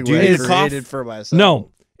a segue Do you need a created cough? for myself.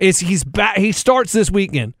 No, he's back. He starts this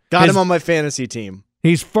weekend. Got him on my fantasy team.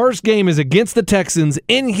 His first game is against the Texans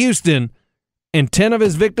in Houston, and 10 of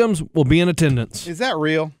his victims will be in attendance. Is that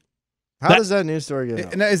real? How does that news story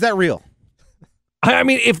get out? Is that real? I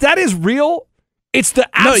mean, if that is real, it's the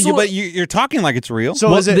absolute... No, but you're talking like it's real.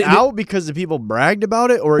 So is it out because the people bragged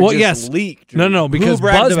about it, or it just leaked? No, because who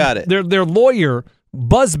bragged about it? Their lawyer,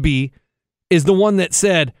 Busby, is the one that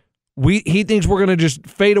said, he thinks we're going to just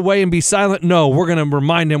fade away and be silent. No, we're going to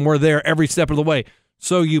remind him we're there every step of the way.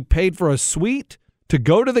 So you paid for a suite to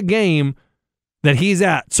go to the game that he's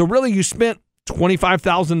at. So really you spent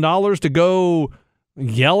 $25,000 to go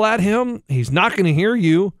yell at him? He's not going to hear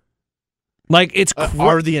you. Like, it's...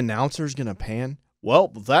 Are the announcers going to pan? Well,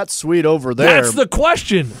 that's sweet over there. That's the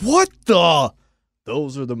question. What the...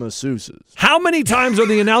 Those are the masseuses. How many times are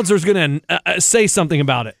the announcers going to say something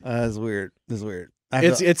about it? That's weird. That's weird.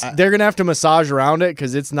 They're going to have to massage around it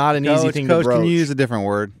because it's not an easy thing to broach. Can you use a different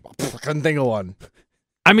word? I couldn't think of one.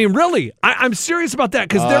 I mean, really, I'm serious about that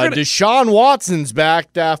because they're going to... Deshaun Watson's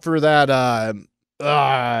back after that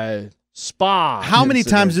spa. How many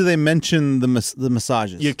times do they mention the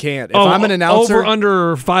massages? You can't. If I'm an announcer... Over,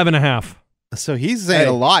 under 5.5. So he's saying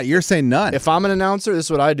a lot. You're saying none. If I'm an announcer, this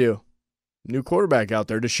is what I do. New quarterback out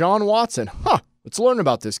there, Deshaun Watson. Let's learn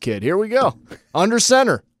about this kid. Here we go. Under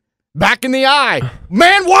center. Back in the eye.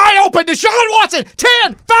 Man wide open. Deshaun Watson.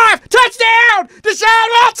 10, 5, touchdown. Deshaun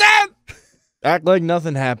Watson. Act like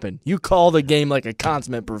nothing happened. You call the game like a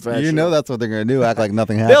consummate professional. You know that's what they're going to do. Act like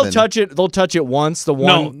nothing happened. They'll touch it once.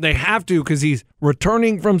 No, they have to because he's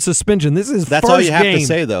returning from suspension. This is that's first all you have game. to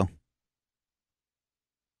say, though.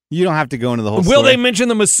 You don't have to go into the whole Will story. they mention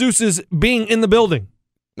the masseuses being in the building?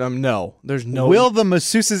 No. There's no... Will the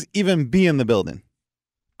masseuses even be in the building?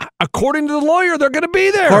 According to the lawyer, they're going to be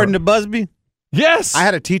there. According to Busby? Yes. I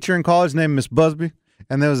had a teacher in college named Miss Busby,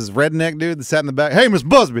 and there was this redneck dude that sat in the back. Hey, Miss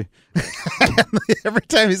Busby. Every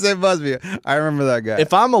time he said Busby, I remember that guy.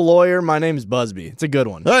 If I'm a lawyer, my name's Busby. It's a good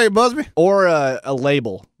one. Hey, Busby. Or a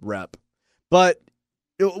label rep. But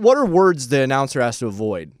what are words the announcer has to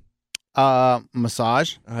avoid?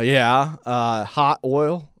 Massage. Hot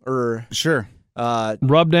oil or sure.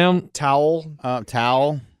 Rub down.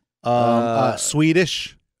 Towel.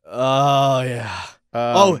 Swedish. Oh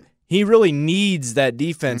yeah. He really needs that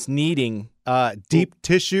defense needing deep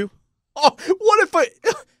tissue. Oh, what if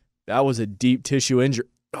that was a deep tissue injury?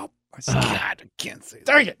 Oh, I can't say that.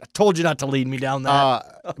 Dang it! I told you not to lead me down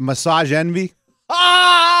that. Massage envy.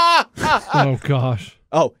 Oh gosh.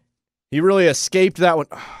 Oh, he really escaped that one.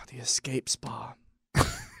 Oh, the escape spa.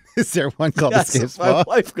 Is there one called escape spa? My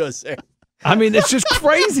wife goes there. I mean, it's just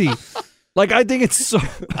crazy. Like, I think it's so...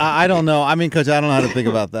 I don't know. I mean, Coach, I don't know how to think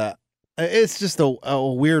about that. It's just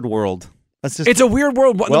a weird world. It's a weird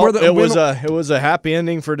world. Well, it was a happy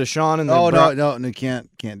ending for Deshaun. And no, can't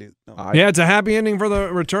do. No. Yeah, it's a happy ending for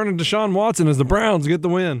the return of Deshaun Watson as the Browns get the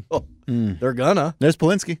win. They're gonna. There's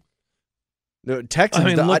Polinsky. The Texans.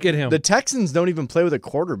 I mean, look at him. The Texans don't even play with a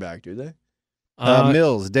quarterback, do they?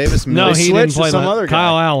 Davis Mills. No, he didn't play some other guy.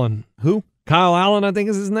 Kyle Allen. Who? Kyle Allen, I think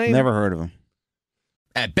is his name. Never heard of him.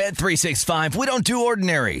 At Bet365, we don't do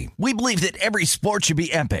ordinary. We believe that every sport should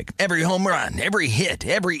be epic. Every home run, every hit,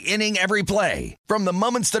 every inning, every play. From the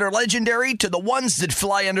moments that are legendary to the ones that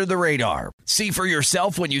fly under the radar. See for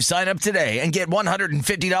yourself when you sign up today and get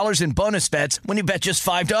 $150 in bonus bets when you bet just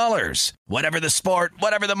 $5. Whatever the sport,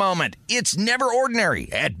 whatever the moment, it's never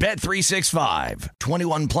ordinary at Bet365.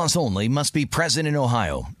 21 plus only. Must be present in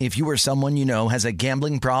Ohio. If you or someone you know has a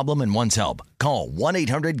gambling problem and wants help, call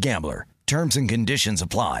 1-800-GAMBLER. Terms and conditions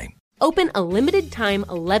apply. Open a limited-time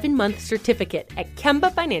 11-month certificate at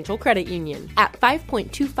Kemba Financial Credit Union. At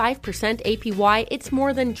 5.25% APY, it's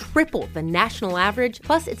more than triple the national average,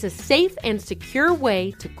 plus it's a safe and secure way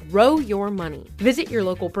to grow your money. Visit your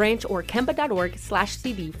local branch or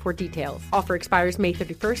kemba.org/CD for details. Offer expires May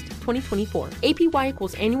 31st, 2024. APY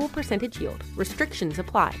equals annual percentage yield. Restrictions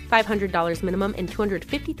apply. $500 minimum and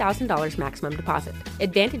 $250,000 maximum deposit.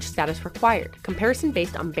 Advantage status required. Comparison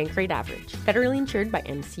based on bank rate average. Federally insured by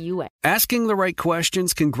NCUA. Asking the right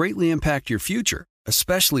questions can greatly impact your future,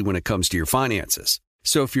 especially when it comes to your finances.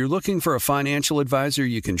 So if you're looking for a financial advisor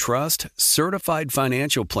you can trust, certified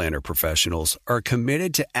financial planner professionals are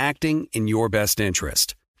committed to acting in your best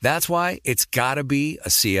interest. That's why it's got to be a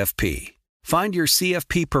CFP. Find your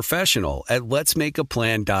CFP professional at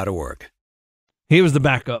letsmakeaplan.org. He was the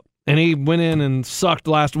backup, and he went in and sucked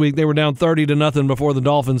last week. They were down 30-0 before the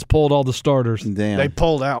Dolphins pulled all the starters. Damn. They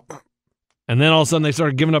pulled out. And then all of a sudden they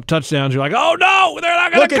started giving up touchdowns. You're like, oh no, they're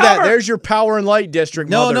not going to cover. Look at that. There's your Power and Light District.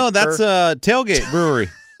 No, that's Tailgate Brewery.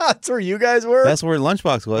 That's where you guys were? That's where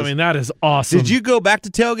Lunchbox was. I mean, that is awesome. Did you go back to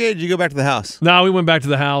Tailgate or did you go back to the house? No, we went back to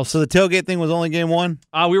the house. So the Tailgate thing was only game one?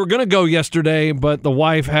 We were going to go yesterday, but the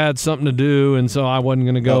wife had something to do, and so I wasn't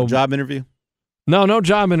going to go. No job interview? No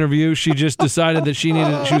job interview. She just decided that she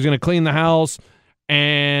was going to clean the house,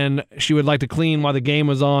 and she would like to clean while the game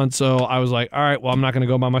was on. So I was like, all right, well, I'm not going to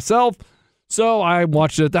go by myself. So I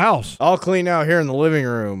watched it at the house. I'll clean out here in the living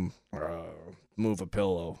room. Move a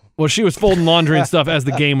pillow. Well, she was folding laundry and stuff as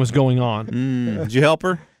the game was going on. Did you help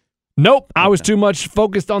her? Nope. I was too much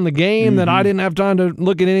focused on the game that I didn't have time to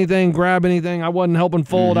look at anything, grab anything. I wasn't helping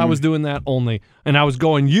fold. I was doing that only. And I was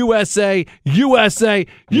going, USA, USA,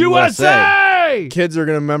 USA! Kids are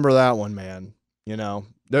going to remember that one, man. You know,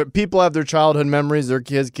 people have their childhood memories. Their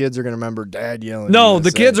kids are going to remember Dad yelling. No, USA.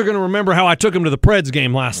 the kids are going to remember how I took them to the Preds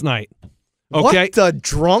game last night. Okay. What, the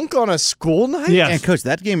drunk on a school night? Yes. And, Coach,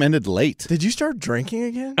 that game ended late. Did you start drinking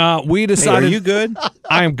again? We decided. Hey, are you good?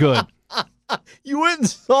 I am good. You went and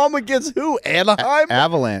saw them against who? Anaheim?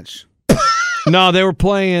 Avalanche. No, they were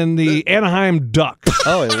playing the Anaheim Ducks.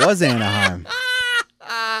 Oh, it was Anaheim.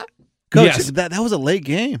 Coach, Yes. that was a late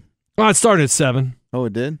game. Well, it started at 7. Oh,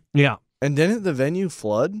 it did? Yeah, And didn't the venue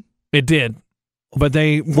flood? it did. But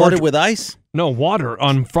they Flooded with ice? No, water.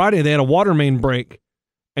 On Friday, they had a water main break,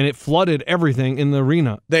 and it flooded everything in the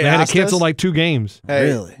arena. They had to asked cancel us- like 2 games. Hey,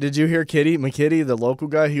 Really? Did you hear McKitty, the local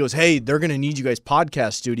guy? He goes, hey, they're going to need you guys'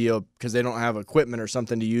 podcast studio because they don't have equipment or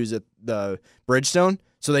something to use at the Bridgestone.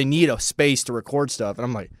 So they need a space to record stuff. And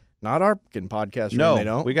I'm like, not our fucking podcast room, No, they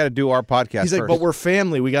don't. we got to do our podcast He's like, first. but we're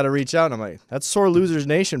family. We got to reach out. And I'm like, that's Sore Losers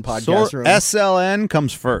Nation podcast room. SLN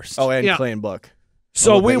comes first. Oh, and Yeah. Clay and Buck.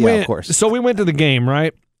 So we yeah, went. of course. So we went to the game,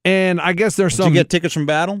 right? And I guess there's Did some. you get tickets from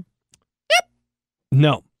Battle?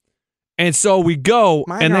 No. And so we go,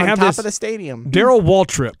 Mine and are they on have top this of the stadium. Daryl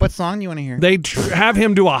Waltrip. What song you want to hear? They have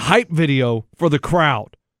him do a hype video for the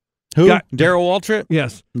crowd. Who? Got- Daryl Waltrip?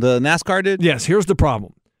 Yes. The NASCAR dude? Yes. Here's the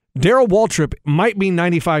problem. Daryl Waltrip might be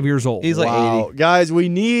 95 years old. He's like Wow. 80. Guys, we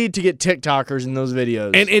need to get TikTokers in those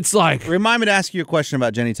videos. And it's like, Remind me to ask you a question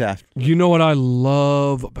about Jenny Taft. you know what I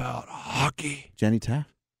love about hockey? Jenny Taft?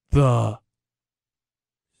 The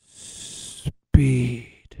speed.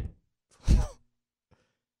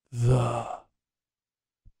 The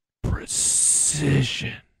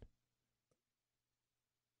precision.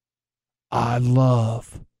 I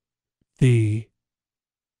love the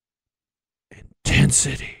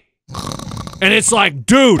intensity. And it's like,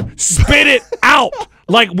 dude, spit it out.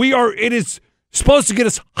 Like it is supposed to get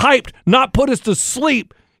us hyped, not put us to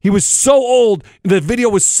sleep. He was so old. The video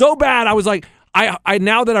was so bad. I was like, I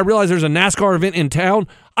now that I realize there's a NASCAR event in town,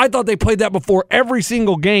 I thought they played that before every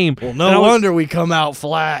single game. well, no wonder we come out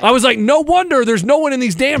flat. I was like, no wonder there's no one in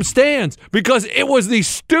these damn stands because it was the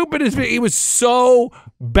stupidest. It was so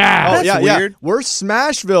bad. Oh, That's yeah. weird. We're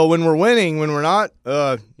Smashville when we're winning. When we're not,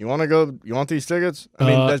 you want to go? You want these tickets? I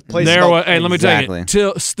mean, that place. There was, hey, let me Exactly.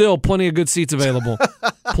 tell you, still plenty of good seats available.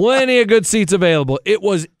 Plenty of good seats available. It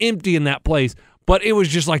was empty in that place, but it was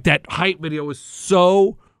just like that hype video was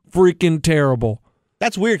so freaking terrible.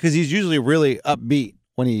 That's weird because he's usually really upbeat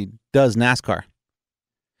when he does NASCAR.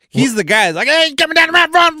 He's the guy that's like, hey, he's coming down the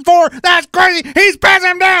route front 4. That's crazy. He's passing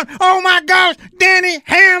him down. Oh, my gosh. Denny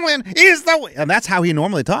Hamlin is the way. And that's how he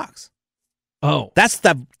normally talks. Oh, That's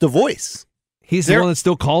the voice. he's the one that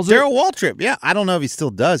still calls it? Daryl Waltrip. Yeah, I don't know if he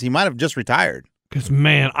still does. He might have just retired. Because,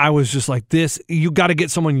 man, I was just like, this, you got to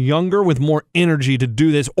get someone younger with more energy to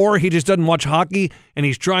do this, or he just doesn't watch hockey and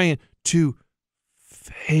he's trying to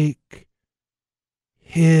fake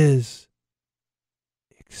his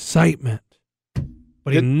excitement.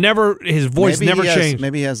 But his voice never changed.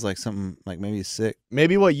 Maybe he has like something, like maybe he's sick.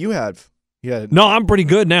 Maybe what you had. No, I'm pretty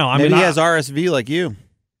good now. Maybe he has RSV like you.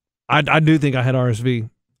 I do think I had RSV.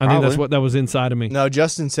 I think that's what that was inside of me. No,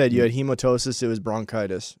 Justin said you had hematosis. It was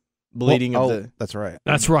bronchitis. Bleeding of the... That's right.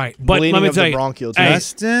 That's right. But let me tell you, bronchial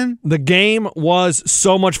Justin, the game was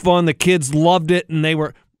so much fun. The kids loved it, and they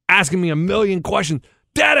were asking me a million questions.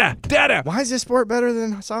 Dada. Why is this sport better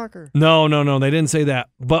than soccer? No. They didn't say that.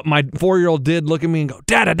 But my 4-year-old did look at me and go,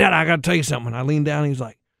 Dada, I got to tell you something. I leaned down and he's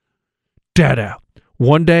like, Dada,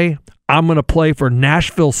 one day I'm going to play for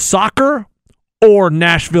Nashville soccer or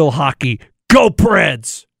Nashville hockey. Go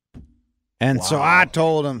Preds. And so I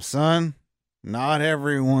told him, son, not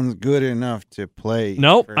everyone's good enough to play.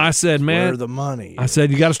 Nope. I said, man. Where the money? I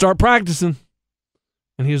said, you got to start practicing.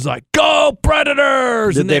 And he was like, go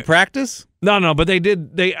Predators. Did they practice? No, but they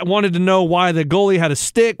did. They wanted to know why the goalie had a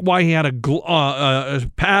stick, why he had a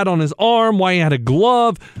pad on his arm, why he had a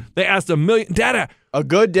glove. They asked a million. Dada. A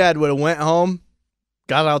good dad would have went home,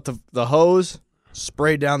 got out the hose,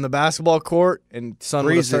 sprayed down the basketball court, and son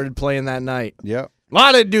would have started playing that night. Yep. Well,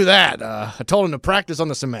 I didn't do that. I told him to practice on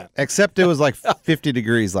the cement. Except it was like 50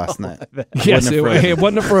 degrees last night. Yes, it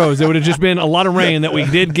wouldn't have froze. It would have just been a lot of rain that we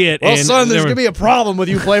did get. Well, son, there's going to be a problem with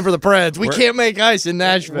you playing for the Preds. We can't make ice in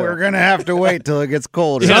Nashville. We're going to have to wait till it gets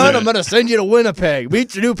cold. Son, I'm going to send you to Winnipeg.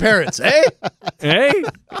 Meet your new parents, eh? Hey?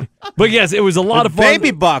 But yes, it was a lot of fun.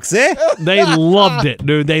 Baby bucks, eh? They loved it,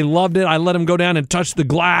 dude. They loved it. I let them go down and touch the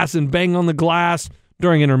glass and bang on the glass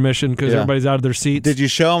during intermission because everybody's out of their seats. Did you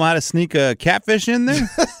show them how to sneak a catfish in there?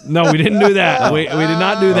 No, we didn't do that. We did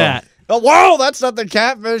not do that. Oh, whoa, that's not the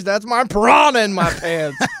catfish. That's my piranha in my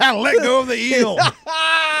pants. Let go of the eel.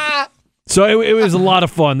 So it was a lot of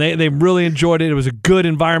fun. They really enjoyed it. It was a good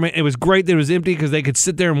environment. It was great that it was empty because they could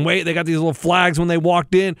sit there and wait. They got these little flags when they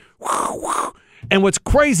walked in. And what's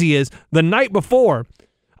crazy is the night before,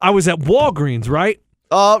 I was at Walgreens, right?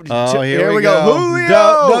 Oh, here we go.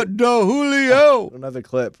 Julio. Julio. Another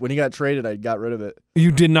clip. When he got traded, I got rid of it.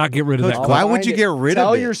 You did not get rid of that clip. Why would you get rid of it?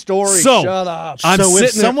 Tell your story. So, shut up. I'm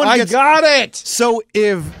sitting there. I got it. So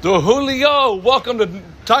if the Julio, welcome to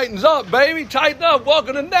Titans Up, baby. Tighten up.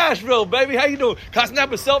 Welcome to Nashville, baby. How you doing? Can I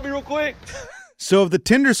snap a selfie real quick? So if the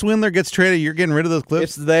Tinder swindler gets traded, you're getting rid of those clips?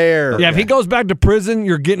 It's there. Yeah, if he goes back to prison,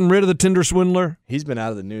 you're getting rid of the Tinder swindler. He's been out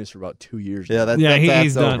of the news for about 2 years. Yeah, now.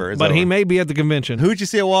 He's done. over. But he may be at the convention. Who'd you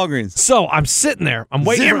see at Walgreens? So I'm sitting there. I'm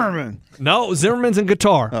waiting. Zimmerman. No, Zimmerman's in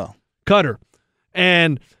guitar. Oh. Cutter.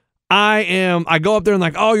 And I go up there and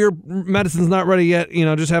like, oh, your medicine's not ready yet. You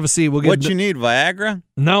know, just have a seat. We'll get What you need, Viagra?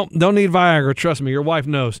 No, don't need Viagra. Trust me, your wife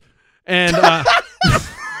knows. And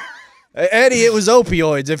Eddie, it was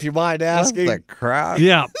opioids, if you mind asking. The crowd.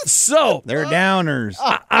 yeah, so They're downers.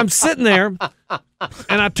 I'm sitting there,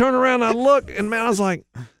 and I turn around and I look, and man, I was like,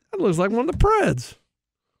 that looks like one of the Preds.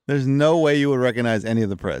 There's no way you would recognize any of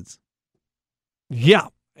the Preds. Yeah,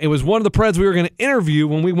 it was one of the Preds we were going to interview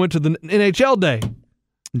when we went to the NHL day.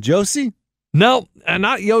 Josie? No,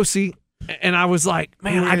 not Yossi. And I was like,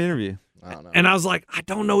 man, I interview. I don't know. And I was like, I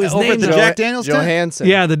don't know his Over name. at the Jack Daniels tent? Johansson.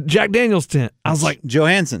 Yeah, the Jack Daniels tent. I was like,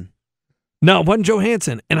 Johansson. no, it wasn't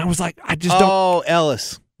Johansson. And I was like, I just don't. Oh,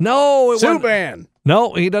 Ellis. No, it wasn't. Subban.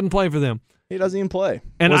 No, he doesn't play for them. He doesn't even play.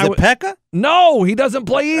 And Was it Pekka? No, he doesn't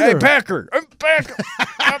play either. Hey, Packer. Packer.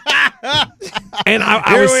 And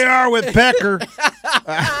Here we are with Pecker.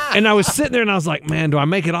 And I was sitting there and I was like, man, do I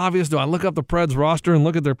make it obvious? Do I look up the Preds roster and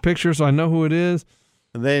look at their picture so I know who it is?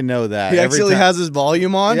 They know that. He Every actually time. has his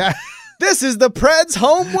volume on. Yeah. This is the Preds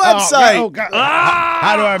home website. Oh, God.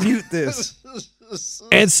 How do I mute this?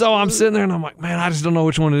 And so I'm sitting there and I'm like, man, I just don't know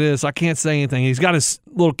which one it is. So I can't say anything. He's got his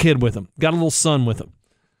little kid with him, got a little son with him.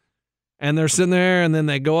 And they're sitting there and then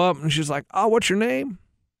they go up and she's like, oh, what's your name?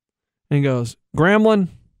 And he goes, Gremlin.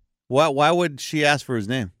 Why would she ask for his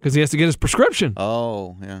name? Because he has to get his prescription.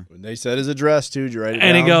 Oh, yeah. When they said his address, too, did you write it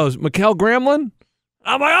And down? he goes, Mikkel Gremlin?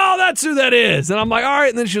 I'm like, oh, that's who that is. And I'm like, all right.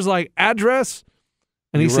 And then she was like, address?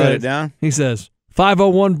 And You he wrote says, it down? He says,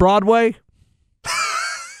 501 Broadway.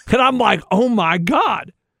 And I'm like, oh my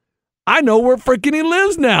God. I know where freaking he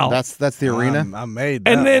lives now. That's the arena? I made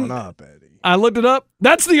that And then- one up, Eddie. I looked it up.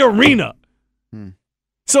 That's the arena.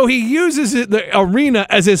 So he uses the arena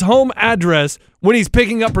as his home address when he's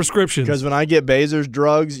picking up prescriptions. Because when I get Bazer's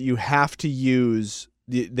drugs, you have to use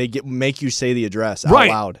make you say the address out Right.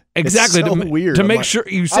 loud. Exactly. It's so To ma- weird. to I'm make like- sure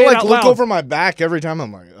you say I it out look loud. over my back every time.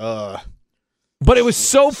 I'm like, But it was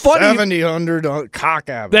so funny 7000 on Cock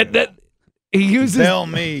Avenue. that he uses.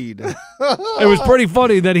 Bellmead. It was pretty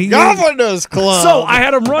funny that he. Governor's Club. So I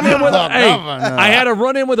had him run in with Governor. I had him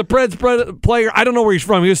run in with a Preds player. I don't know where he's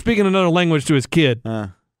from. He was speaking another language to his kid.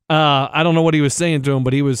 I don't know what he was saying to him,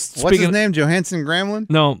 but he was speaking. What's his name? Johansson Gramlin?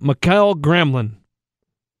 No, Mikael Gramlin.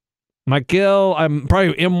 Mikael, I'm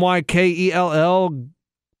probably Mykell.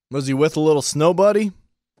 Was he with a little snow buddy?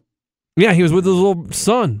 Yeah, he was with his little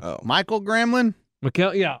son. Oh, Michael Gramlin?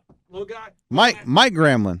 Mikael, yeah. Little guy. Mike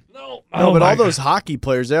Gramlin. No. No, but all those hockey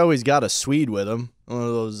players, they always got a Swede with them. One of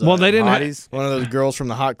those Well, they didn't hotties. One of those girls from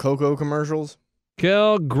the Hot Cocoa commercials.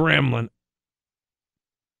 Mikael Gramlin.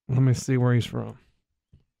 Let me see where he's from.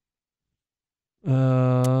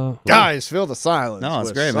 Guys, fill the silence. No, it's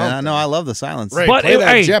with great, man. I know. I love the silence. Ray, But play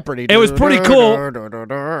that hey, Jeopardy. it was pretty cool.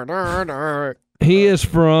 He is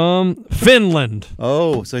from Finland.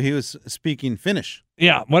 Oh, so he was speaking Finnish.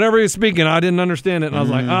 Yeah, whatever he was speaking, I didn't understand it, and I was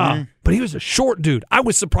like, But he was a short dude. I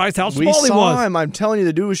was surprised how small he was. Him. I'm telling you,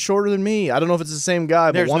 the dude was shorter than me. I don't know if it's the same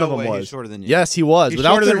guy, but one of them was. He's shorter than you. Yes, he was. He's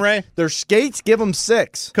shorter than Ray? Their skates give him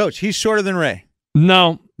 6. Coach, he's shorter than Ray.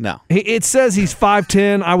 No. It says he's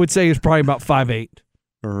 5'10". I would say he's probably about 5'8".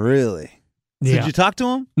 Really? Yeah. Did you talk to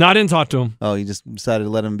him? No, I didn't talk to him. Oh, you just decided to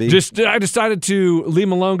let him be? I decided to leave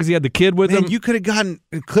him alone because he had the kid with him. You could have gotten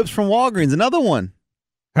clips from Walgreens. Another one.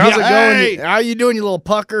 How's it going? How you doing, you little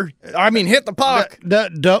pucker? I mean, hit the puck. The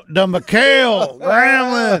Mikael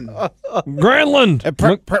Gramlin. Granlund.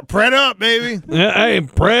 Pred up, baby. Yeah, hey,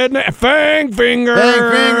 Fang fingers.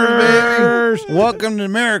 Fang fingers, baby. Welcome to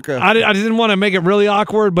America. I didn't want to make it really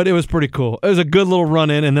awkward, but it was pretty cool. It was a good little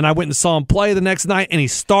run-in, and then I went and saw him play the next night, and he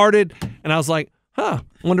started, and I was like, I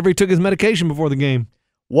wonder if he took his medication before the game.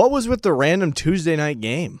 What was with the random Tuesday night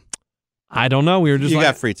game? I don't know. We were just You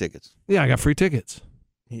got free tickets. Yeah, I got free tickets.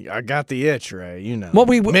 I got the itch, Ray. You know. Well,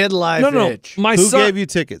 midlife itch. Who gave you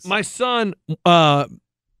tickets? My son,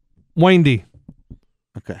 Wayne D.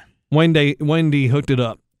 Okay. Wayne D hooked it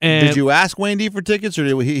up. And did you ask Wayne D for tickets, or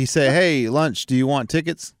did he say, "Hey, lunch, do you want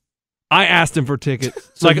tickets"? I asked him for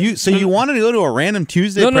tickets. So you wanted to go to a random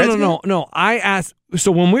Tuesday? No. I asked.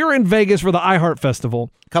 So when we were in Vegas for the iHeart Festival,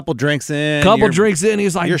 couple drinks in,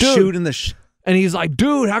 he's like, "You're dude, shooting the." And he's like,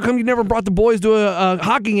 dude, how come you never brought the boys to a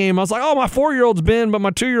hockey game? I was like, oh, my 4-year-old's been, but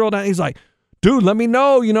my 2-year-old, he's like, dude, let me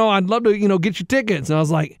know. I'd love to, get you tickets. And I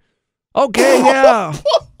was like, okay, yeah.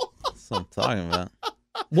 That's what I'm talking about.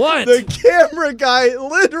 What? The camera guy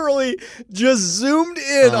literally just zoomed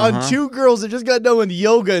in on 2 girls that just got done with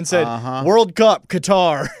yoga and said, World Cup,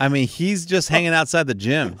 Qatar. I mean, he's just hanging outside the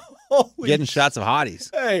gym, getting shots of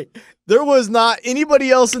hotties. Hey, there was not anybody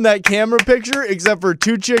else in that camera picture except for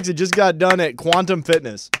 2 chicks that just got done at Quantum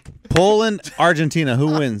Fitness. Poland, Argentina, who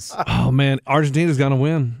wins? Oh, man, Argentina's going to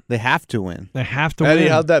win. They have to win. Eddie,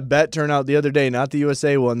 how'd that bet turn out the other day? Not the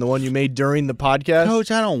USA one, the one you made during the podcast?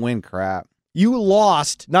 Coach, I don't win crap. You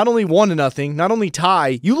lost not only 1-0, not only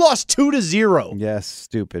tie, you lost 2-0. Yes,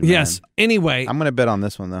 stupid, man. Yes, anyway. I'm going to bet on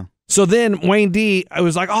this one, though. So then Wayne D, I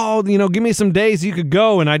was like, oh, give me some days you could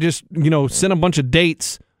go. And I just, sent a bunch of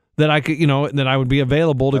dates that I could, that I would be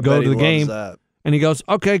available to go to the game. That. And he goes,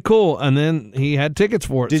 okay, cool. And then he had tickets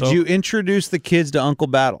for it. Did you introduce the kids to Uncle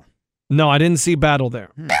Battle? No, I didn't see Battle there.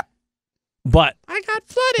 But I got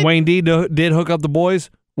flooded. Wayne D did hook up the boys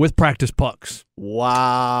with practice pucks.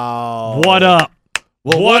 Wow. What up?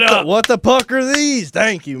 Well, what the puck are these?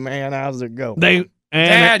 Thank you, man. How's it go?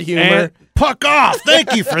 Dad humor. Puck off.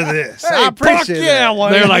 Thank you for this. Hey, I appreciate it. Yeah,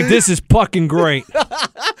 they're like, this is fucking great.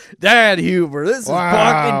 Dad humor. This is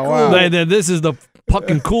fucking cool. This is the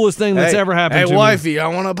fucking coolest thing that's ever happened to me. Hey, wifey, I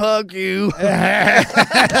want to puck you.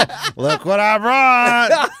 Look what I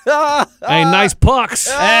brought. Hey, nice pucks.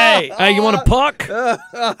 Hey, you want a puck?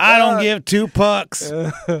 I don't give 2 pucks.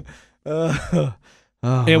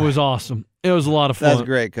 It was awesome. It was a lot of fun. That's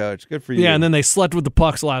great, Coach. Good for you. Yeah, and then they slept with the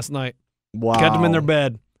pucks last night. Wow. Kept them in their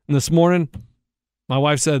bed. And this morning, my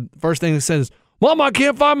wife said, first thing they said is, Mom, I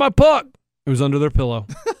can't find my puck. It was under their pillow.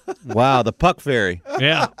 Wow, the puck fairy.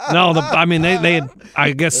 Yeah. No, they had,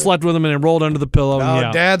 I guess, slept with them and it rolled under the pillow.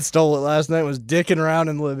 No, Dad stole it last night, was dicking around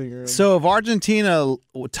in the living room. So if Argentina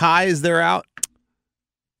ties, they're out?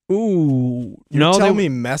 Ooh. You're telling me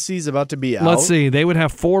Messi's about to be out? Let's see. They would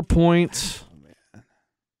have 4 points.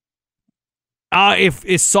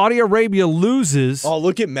 If Saudi Arabia loses... Oh,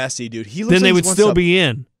 look at Messi, dude. Then they would still be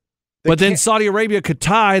in. But then Saudi Arabia could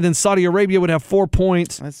tie. Then Saudi Arabia would have 4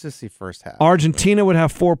 points. Let's just see first half. Argentina would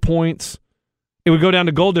have 4 points. It would go down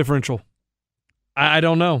to goal differential. I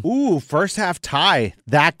don't know. Ooh, first half tie.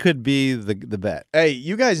 That could be the bet. Hey,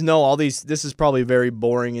 you guys know all these. This is probably very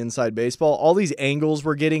boring inside baseball. All these angles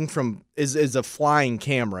we're getting from is a flying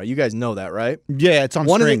camera. You guys know that, right? Yeah, it's on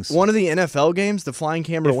strings. One of the NFL games, the flying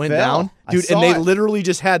camera went down. Dude, and they literally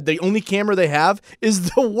just had, the only camera they have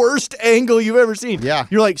is the worst angle you've ever seen. Yeah.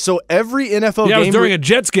 You're like, so every NFL game. Yeah, it was during a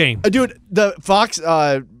Jets game. Dude, the Fox,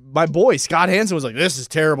 my boy Scott Hansen was like, "This is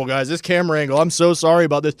terrible, guys. This camera angle. I'm so sorry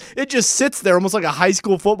about this." It just sits there almost like a high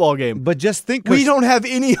school football game. But just think, we don't have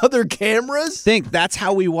any other cameras. That's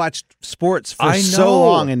how we watched sports for so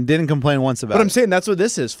long and didn't complain once about it. But I'm saying that's what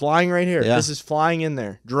this is, flying right here. Yeah. This is flying in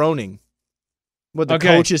there, droning. What the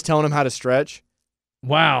coach is telling him how to stretch.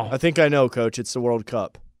 Wow. I think I know, Coach. It's the World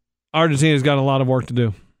Cup. Argentina's got a lot of work to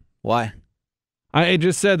do. Why? It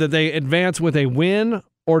just said that they advance with a win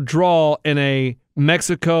or draw in a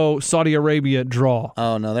Mexico-Saudi Arabia draw.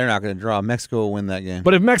 Oh, no, they're not going to draw. Mexico will win that game.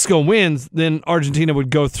 But if Mexico wins, then Argentina would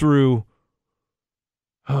go through.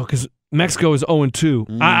 Oh, because Mexico is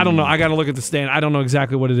 0-2. I don't know. I got to look at the stand. I don't know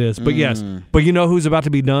exactly what it is. But yes. But you know who's about to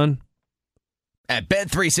be done? At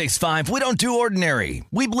Bet365, we don't do ordinary.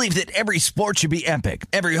 We believe that every sport should be epic.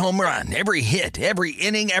 Every home run, every hit, every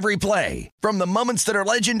inning, every play. From the moments that are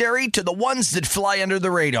legendary to the ones that fly under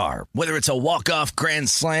the radar. Whether it's a walk-off grand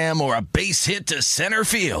slam or a base hit to center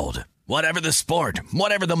field. Whatever the sport,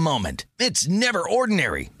 whatever the moment. It's never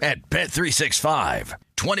ordinary at Bet365.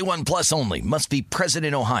 21 plus only. Must be present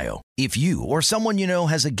in Ohio. If you or someone you know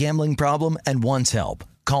has a gambling problem and wants help,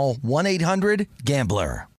 call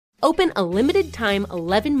 1-800-GAMBLER. Open a limited-time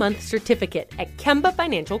 11-month certificate at Kemba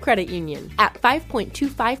Financial Credit Union. At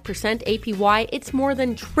 5.25% APY, it's more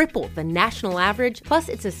than triple the national average, plus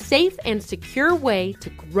it's a safe and secure way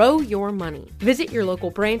to grow your money. Visit your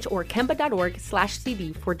local branch or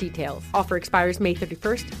kemba.org/cb for details. Offer expires May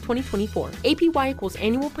 31st, 2024. APY equals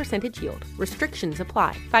annual percentage yield. Restrictions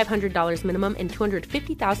apply. $500 minimum and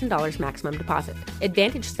 $250,000 maximum deposit.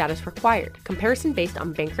 Advantage status required. Comparison based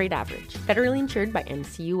on bank rate average. Federally insured by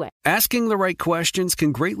NCUA. Asking the right questions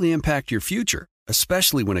can greatly impact your future,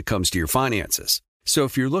 especially when it comes to your finances. So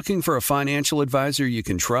if you're looking for a financial advisor you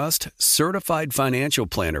can trust, certified financial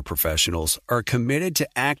planner professionals are committed to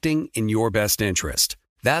acting in your best interest.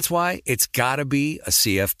 That's why it's got to be a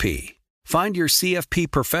CFP. Find your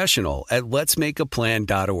CFP professional at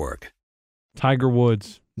letsmakeaplan.org. Tiger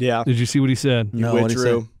Woods. Yeah. Did you see what he said? No, what did he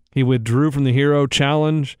say? He withdrew from the Hero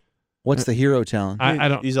Challenge. What's the Hero Challenge? I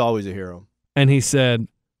don't. He's always a hero. And he said,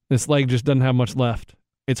 "This leg just doesn't have much left.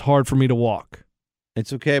 It's hard for me to walk."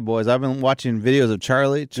 It's okay, boys. I've been watching videos of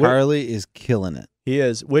Charlie. Charlie is killing it. He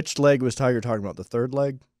is. Which leg was Tiger talking about? The third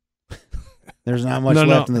leg? There's not much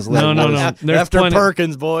left in this leg. No. After plenty,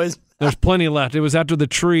 Perkins, boys. There's plenty left. It was after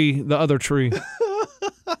the other tree.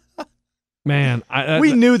 Man.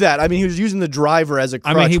 We knew that. I mean, he was using the driver as a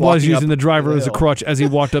crutch. I mean, he was using the driver as a crutch as he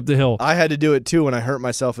walked up the hill. I had to do it, too, when I hurt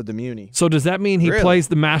myself at the Muni. So does that mean he plays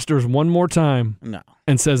the Masters one more time? No.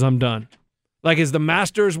 And says, "I'm done"? Like, is the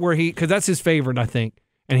Masters where because that's his favorite, I think.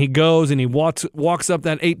 And he goes and he walks up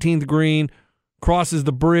that 18th green, crosses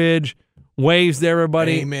the bridge, waves to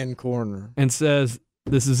everybody. Amen corner. And says,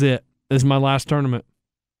 "This is it. This is my last tournament."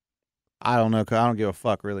 I don't know. I don't give a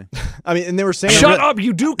fuck, really. I mean, and they were saying... Shut up.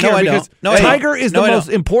 You do care because Tiger is the most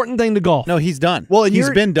important thing to golf. No, he's done. Well,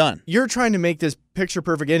 he's been done. You're trying to make this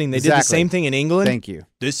picture-perfect ending. They did the same thing in England. Thank you.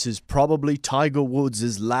 This is probably Tiger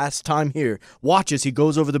Woods' last time here. Watch as he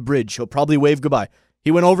goes over the bridge. He'll probably wave goodbye.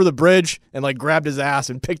 He went over the bridge and grabbed his ass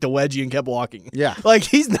and picked a wedgie and kept walking. Yeah.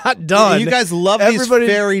 He's not done. You guys love these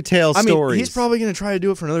fairy tale stories. I mean, he's probably going to try to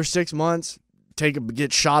do it for another 6 months,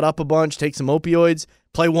 get shot up a bunch, take some opioids,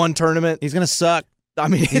 play one tournament. He's going to suck. I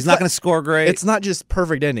mean, he's not going to score great. It's not just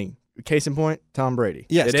perfect ending. Case in point, Tom Brady.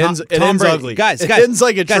 Yes, it ends Brady. ugly. Guys, it ends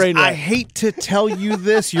like a train wreck. I hate to tell you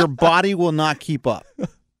this. Your body will not keep up.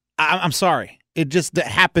 I'm sorry. It just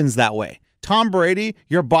happens that way. Tom Brady,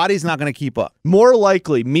 your body's not going to keep up. More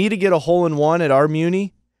likely, me to get a hole-in-one at our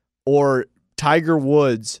Muni or Tiger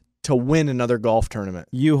Woods to win another golf tournament.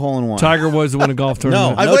 You hole-in-one. Tiger Woods to win a golf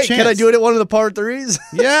tournament. No chance. Can I do it at one of the par threes?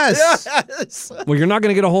 Yes. Yes. Well, you're not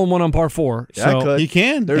going to get a hole-in-one on par 4. Yeah, I could. You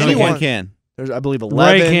can. Anyone can. There's, I believe,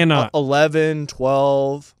 11, Ray cannot. 11,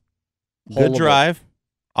 12. Good drive,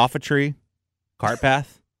 off a tree, cart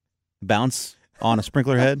path, bounce on a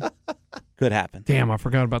sprinkler head. Could happen. Damn, I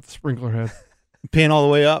forgot about the sprinkler head. Pin all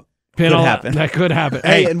the way up. Could happen. That could happen.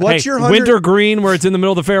 Hey, and what's your winter green where it's in the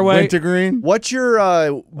middle of the fairway? Winter green. What's your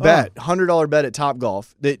bet? $100 bet at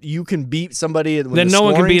Topgolf that you can beat somebody. Then no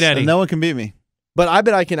one can beat Eddie. No one can beat me. But I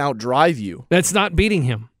bet I can outdrive you. That's not beating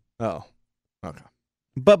him. Oh, okay.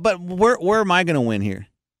 But where am I going to win here?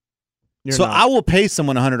 You're so not. I will pay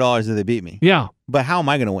someone $100 if they beat me. Yeah. But how am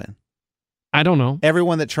I going to win? I don't know.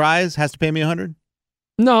 Everyone that tries has to pay me $100?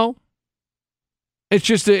 No. It's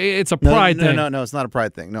just it's a pride thing. No, it's not a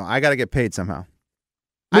pride thing. No, I got to get paid somehow.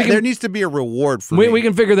 There needs to be a reward for me. We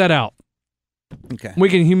can figure that out. Okay. We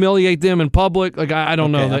can humiliate them in public. I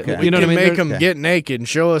don't know. Okay. You know what I mean? Make them get naked and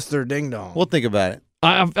show us their ding dong. We'll think about it.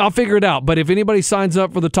 I'll figure it out. But if anybody signs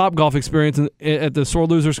up for the Top Golf experience at the Sore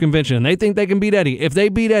Losers Convention and they think they can beat Eddie, if they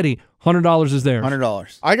beat Eddie, $100 is theirs.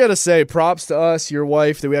 $100. I got to say, props to us, your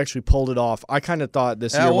wife, that we actually pulled it off. I kind of thought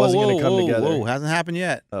this year wasn't going to come together. Whoa, hasn't happened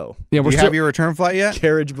yet. Oh. Yeah, Do you have your return flight yet?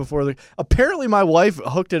 Carriage before the... Apparently, my wife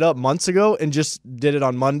hooked it up months ago and just did it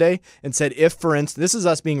on Monday and said, if, for instance, this is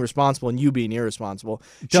us being responsible and you being irresponsible.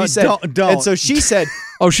 Don't. And so she said...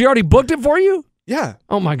 Oh, she already booked it for you? Yeah.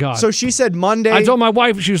 Oh, my God. So she said Monday... I told my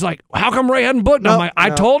wife, she was like, how come Ray hadn't booked? No, I'm like, I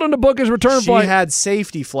told him to book his return she flight. She had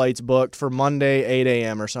safety flights booked for Monday, 8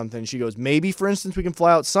 a.m. or something. She goes, maybe, for instance, we can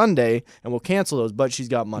fly out Sunday and we'll cancel those, but she's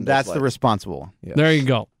got Monday That's flight. the responsible one. Yes. There you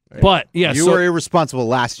go. But, yeah. You were irresponsible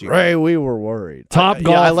last year. Ray, we were worried. Top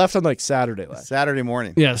Golf. Yeah, I left on like Saturday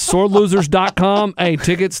morning. Yeah, sorelosers.com. Hey,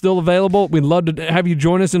 tickets still available. We'd love to have you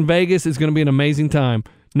join us in Vegas. It's going to be an amazing time.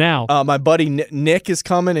 Now, my buddy Nick is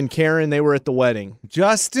coming, and Karen, they were at the wedding.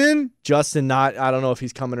 Justin, not. I don't know if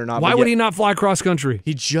he's coming or not. Why would he not fly cross country?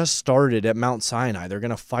 He just started at Mount Sinai. They're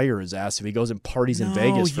gonna fire his ass if he goes and parties in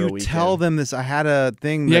Vegas for a weekend. Tell them this. I had a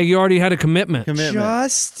thing. Yeah, you already had a commitment.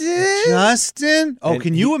 Justin. Oh,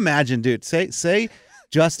 can you imagine, dude? Say.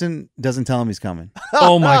 Justin doesn't tell him he's coming.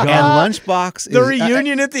 Oh my God! And Lunchbox, the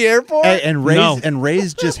reunion at the airport, and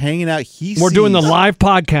Ray's just hanging out. We're doing the live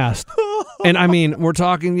podcast, and I mean, we're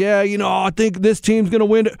talking. Yeah, I think this team's gonna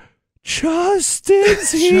win.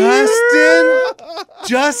 Justin's here.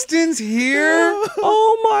 Justin's here.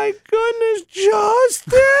 Oh my goodness,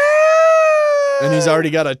 Justin! And he's already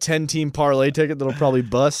got a 10-team parlay ticket that'll probably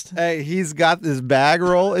bust. Hey, he's got this bag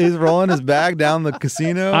roll. He's rolling his bag down the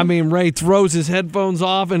casino. I mean, Ray throws his headphones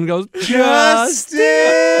off and goes, Justin!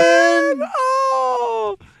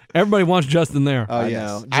 Oh! Everybody wants Justin there. Oh,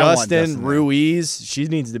 yes. Justin, Ruiz, she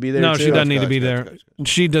needs to be there, No, too. she doesn't need to be there.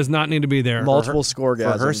 She does not need to be there. Multiple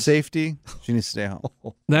scoregasms. For her safety, she needs to stay home.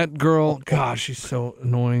 That girl, gosh, she's so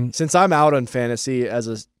annoying. Since I'm out on fantasy as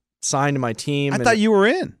a sign to my team. I thought you were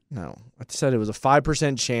in. No. I said it was a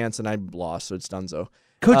 5% chance, and I lost, so it's donezo.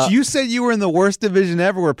 Coach, you said you were in the worst division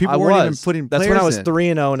ever where people weren't even putting players in. That's when I was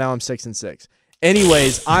 3-0, now I'm 6-6.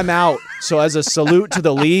 Anyways, I'm out. So as a salute to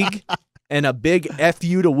the league and a big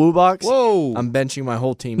FU to WooBox, I'm benching my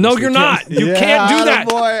whole team. No, you're not. You can't do that.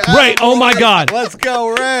 Ray, oh my God. Let's go,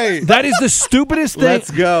 Ray. That is the stupidest thing.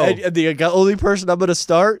 Let's go. And the only person I'm going to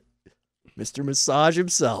start, Mr. Massage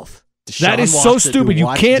himself. Deshaun that is so stupid. You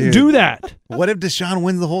can't do that. What if Deshaun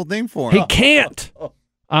wins the whole thing for him? He can't.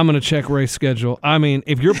 I'm going to check Ray's schedule. I mean,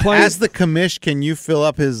 if you're playing... As the commish, can you fill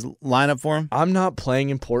up his lineup for him? I'm not playing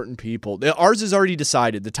important people. Ours is already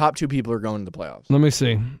decided. The top 2 people are going to the playoffs. Let me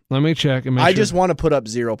see. Let me check. And make sure. Just want to put up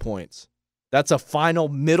 0 points. That's a final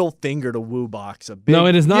middle finger to WooBox. No,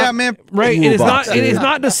 it is not. Yeah, man. Ray, it is not. It is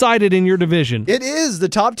not decided in your division. It is. The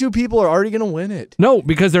top 2 people are already going to win it. No,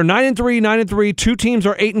 because they're 9-3, 9-3. 2 teams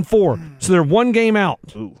are 8-4, so they're 1 game out.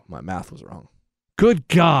 Ooh, my math was wrong. Good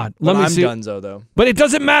God. Let me see. I'm donezo, though. But it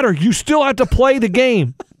doesn't matter. You still have to play the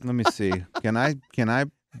game. Let me see. Can I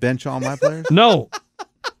bench all my players? No.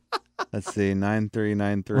 Let's see. 9-3,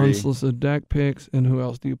 9-3. Unsolicited deck picks. And who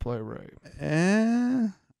else do you play, Ray?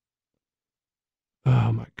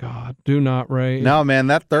 Oh my God! Do not, Ray. No, man.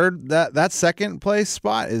 That second place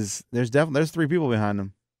spot is there's 3 people behind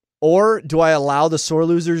him. Or do I allow the Sore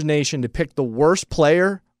Losers Nation to pick the worst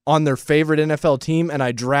player on their favorite NFL team, and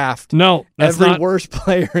I draft every worst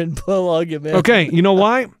player and plug him in? Okay, you know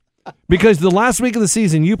why? Because the last week of the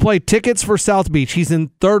season, you played Tickets for South Beach. He's in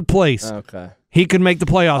 3rd place. Okay. He could make the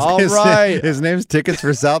playoffs. All right. His name's Tickets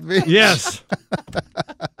for South Beach? Yes.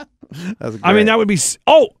 That's great. I mean, that would be...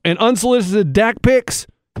 and unsolicited Dak picks,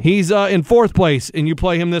 he's in 4th place, and you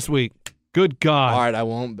play him this week. Good God. All right, I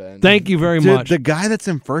won't, Ben. Thank you very much. The guy that's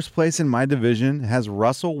in 1st place in my division has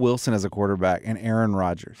Russell Wilson as a quarterback and Aaron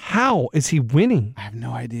Rodgers. How is he winning? I have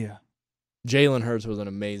no idea. Jalen Hurts was an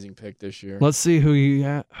amazing pick this year. Let's see who you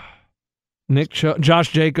got.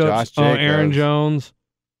 Josh Jacobs. Aaron Jones.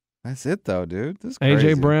 That's it, though, dude. This is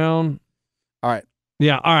crazy. A.J. Brown. All right.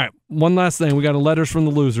 Yeah, all right. One last thing. We got letters from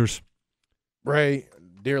the losers. Ray,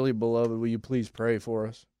 dearly beloved, will you please pray for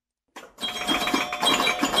us?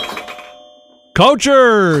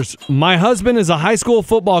 Coachers! My husband is a high school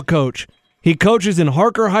football coach. He coaches in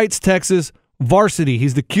Harker Heights, Texas, varsity.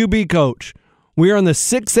 He's the QB coach. We are in the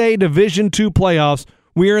 6A Division II playoffs.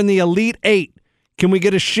 We are in the Elite 8. Can we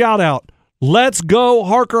get a shout-out? Let's go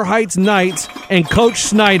Harker Heights Knights and Coach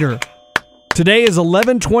Snyder. Today is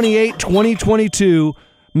 11/28/2022.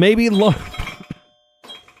 Maybe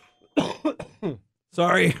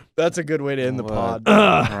Sorry. That's a good way to end the pod.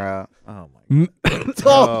 Oh, my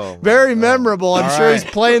God. Very memorable. I'm sure he's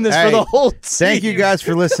playing this for the whole team. Thank you guys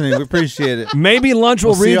for listening. We appreciate it. Maybe Lunch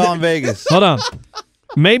will see read y'all in Vegas. Hold on.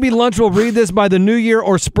 Maybe Lunch will read this by the new year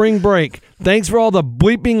or spring break. Thanks for all the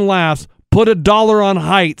bleeping laughs. Put $1 on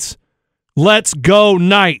Heights. Let's go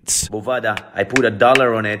Knights. Bovada, I put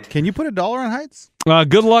 $1 on it. Can you put $1 on Heights?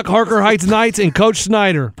 Good luck, Harker Heights Knights and Coach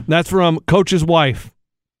Snyder. That's from Coach's wife.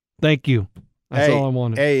 Thank you. That's all I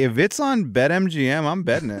wanted. Hey, if it's on BetMGM, I'm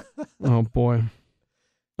betting it. Oh, boy.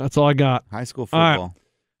 That's all I got. High school football. All right.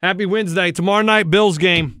 Happy Wednesday. Tomorrow night, Bills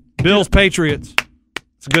game. Bills Patriots.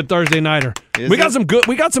 It's a good Thursday nighter. We got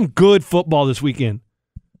some good football this weekend.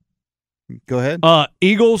 Go ahead.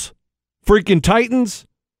 Eagles, freaking Titans,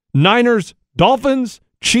 Niners, Dolphins,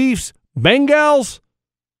 Chiefs, Bengals.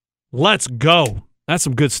 Let's go. That's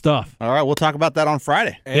some good stuff. All right, we'll talk about that on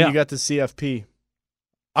Friday. And you got the CFP.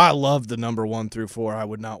 I love the number 1 through 4. I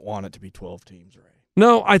would not want it to be 12 teams, right?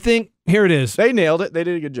 No, I think here it is. They nailed it. They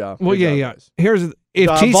did a good job. Well, good yeah. job, Here's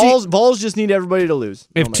if Vols just need everybody to lose.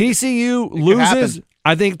 If TCU loses,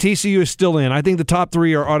 I think TCU is still in. I think the top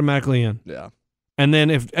 3 are automatically in. Yeah. And then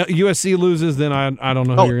if USC loses, then I don't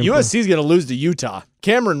know who you're going to USC's going to lose to Utah.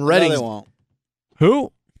 Cameron Redding. No, they won't.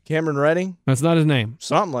 Who? Cameron Redding? That's not his name.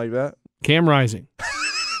 Something like that. Cam Rising.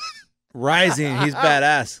 Rising. He's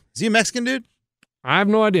badass. Is he a Mexican dude? I have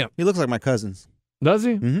no idea. He looks like my cousins. Does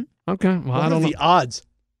he? Mm-hmm. Okay. Well, What I don't are know. the odds?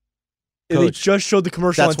 Coach, They just showed the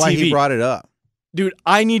commercial That's on TV. why he brought it up. Dude,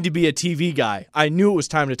 I need to be a TV guy. I knew it was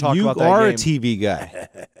time to talk about that game. You are a TV guy.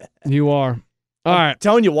 You are. All right. I'm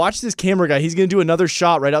telling you, watch this camera guy. He's going to do another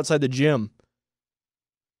shot right outside the gym.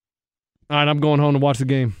 All right, I'm going home to watch the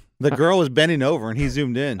game. The girl was bending over, and he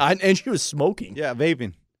zoomed in. And she was smoking. Yeah,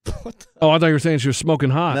 vaping. Oh, I thought you were saying she was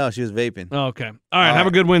smoking hot. No, she was vaping. Oh, okay. All right, have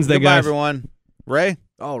a good Wednesday, Goodbye, guys. everyone. Ray?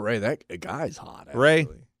 Oh, Ray, that guy's hot. Actually. Ray?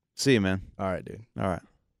 See you, man. All right, dude. All right.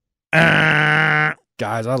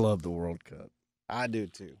 Guys, I love the World Cup. I do,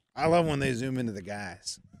 too. I love when they zoom into the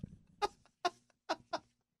guys.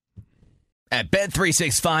 At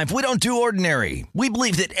Bet365, we don't do ordinary. We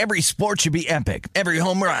believe that every sport should be epic. Every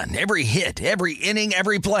home run, every hit, every inning,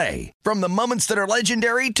 every play. From the moments that are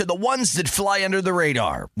legendary to the ones that fly under the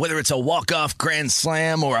radar. Whether it's a walk-off grand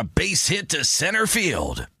slam or a base hit to center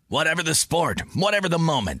field. Whatever the sport, whatever the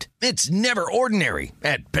moment. It's never ordinary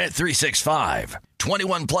at Bet365.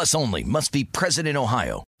 21 plus only. Must be present in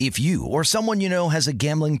Ohio. If you or someone you know has a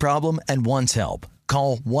gambling problem and wants help,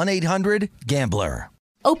 call 1-800-GAMBLER.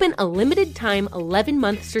 Open a limited-time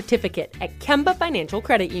 11-month certificate at Kemba Financial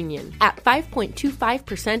Credit Union. At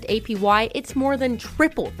 5.25% APY, it's more than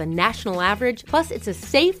triple the national average, plus it's a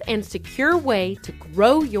safe and secure way to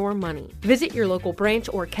grow your money. Visit your local branch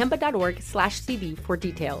or kemba.org/cd for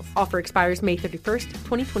details. Offer expires May 31st,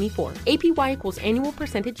 2024. APY equals annual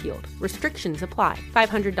percentage yield. Restrictions apply.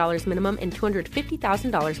 $500 minimum and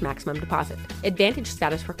 $250,000 maximum deposit. Advantage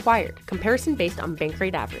status required. Comparison based on bank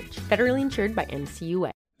rate average. Federally insured by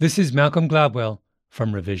NCUA. This is Malcolm Gladwell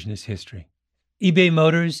from Revisionist History. eBay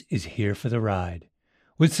Motors is here for the ride.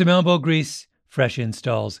 With some elbow grease, fresh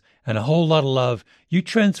installs, and a whole lot of love, you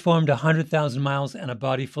transformed 100,000 miles and a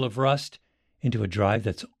body full of rust into a drive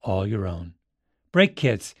that's all your own. Brake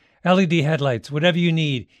kits, LED headlights, whatever you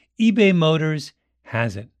need, eBay Motors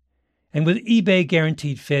has it. And with eBay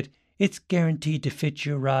Guaranteed Fit, it's guaranteed to fit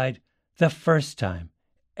your ride the first time,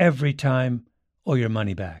 every time, or your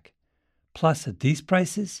money back. Plus, at these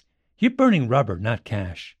prices, you're burning rubber, not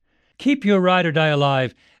cash. Keep your ride or die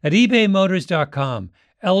alive at ebaymotors.com.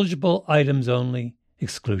 Eligible items only.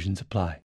 Exclusions apply.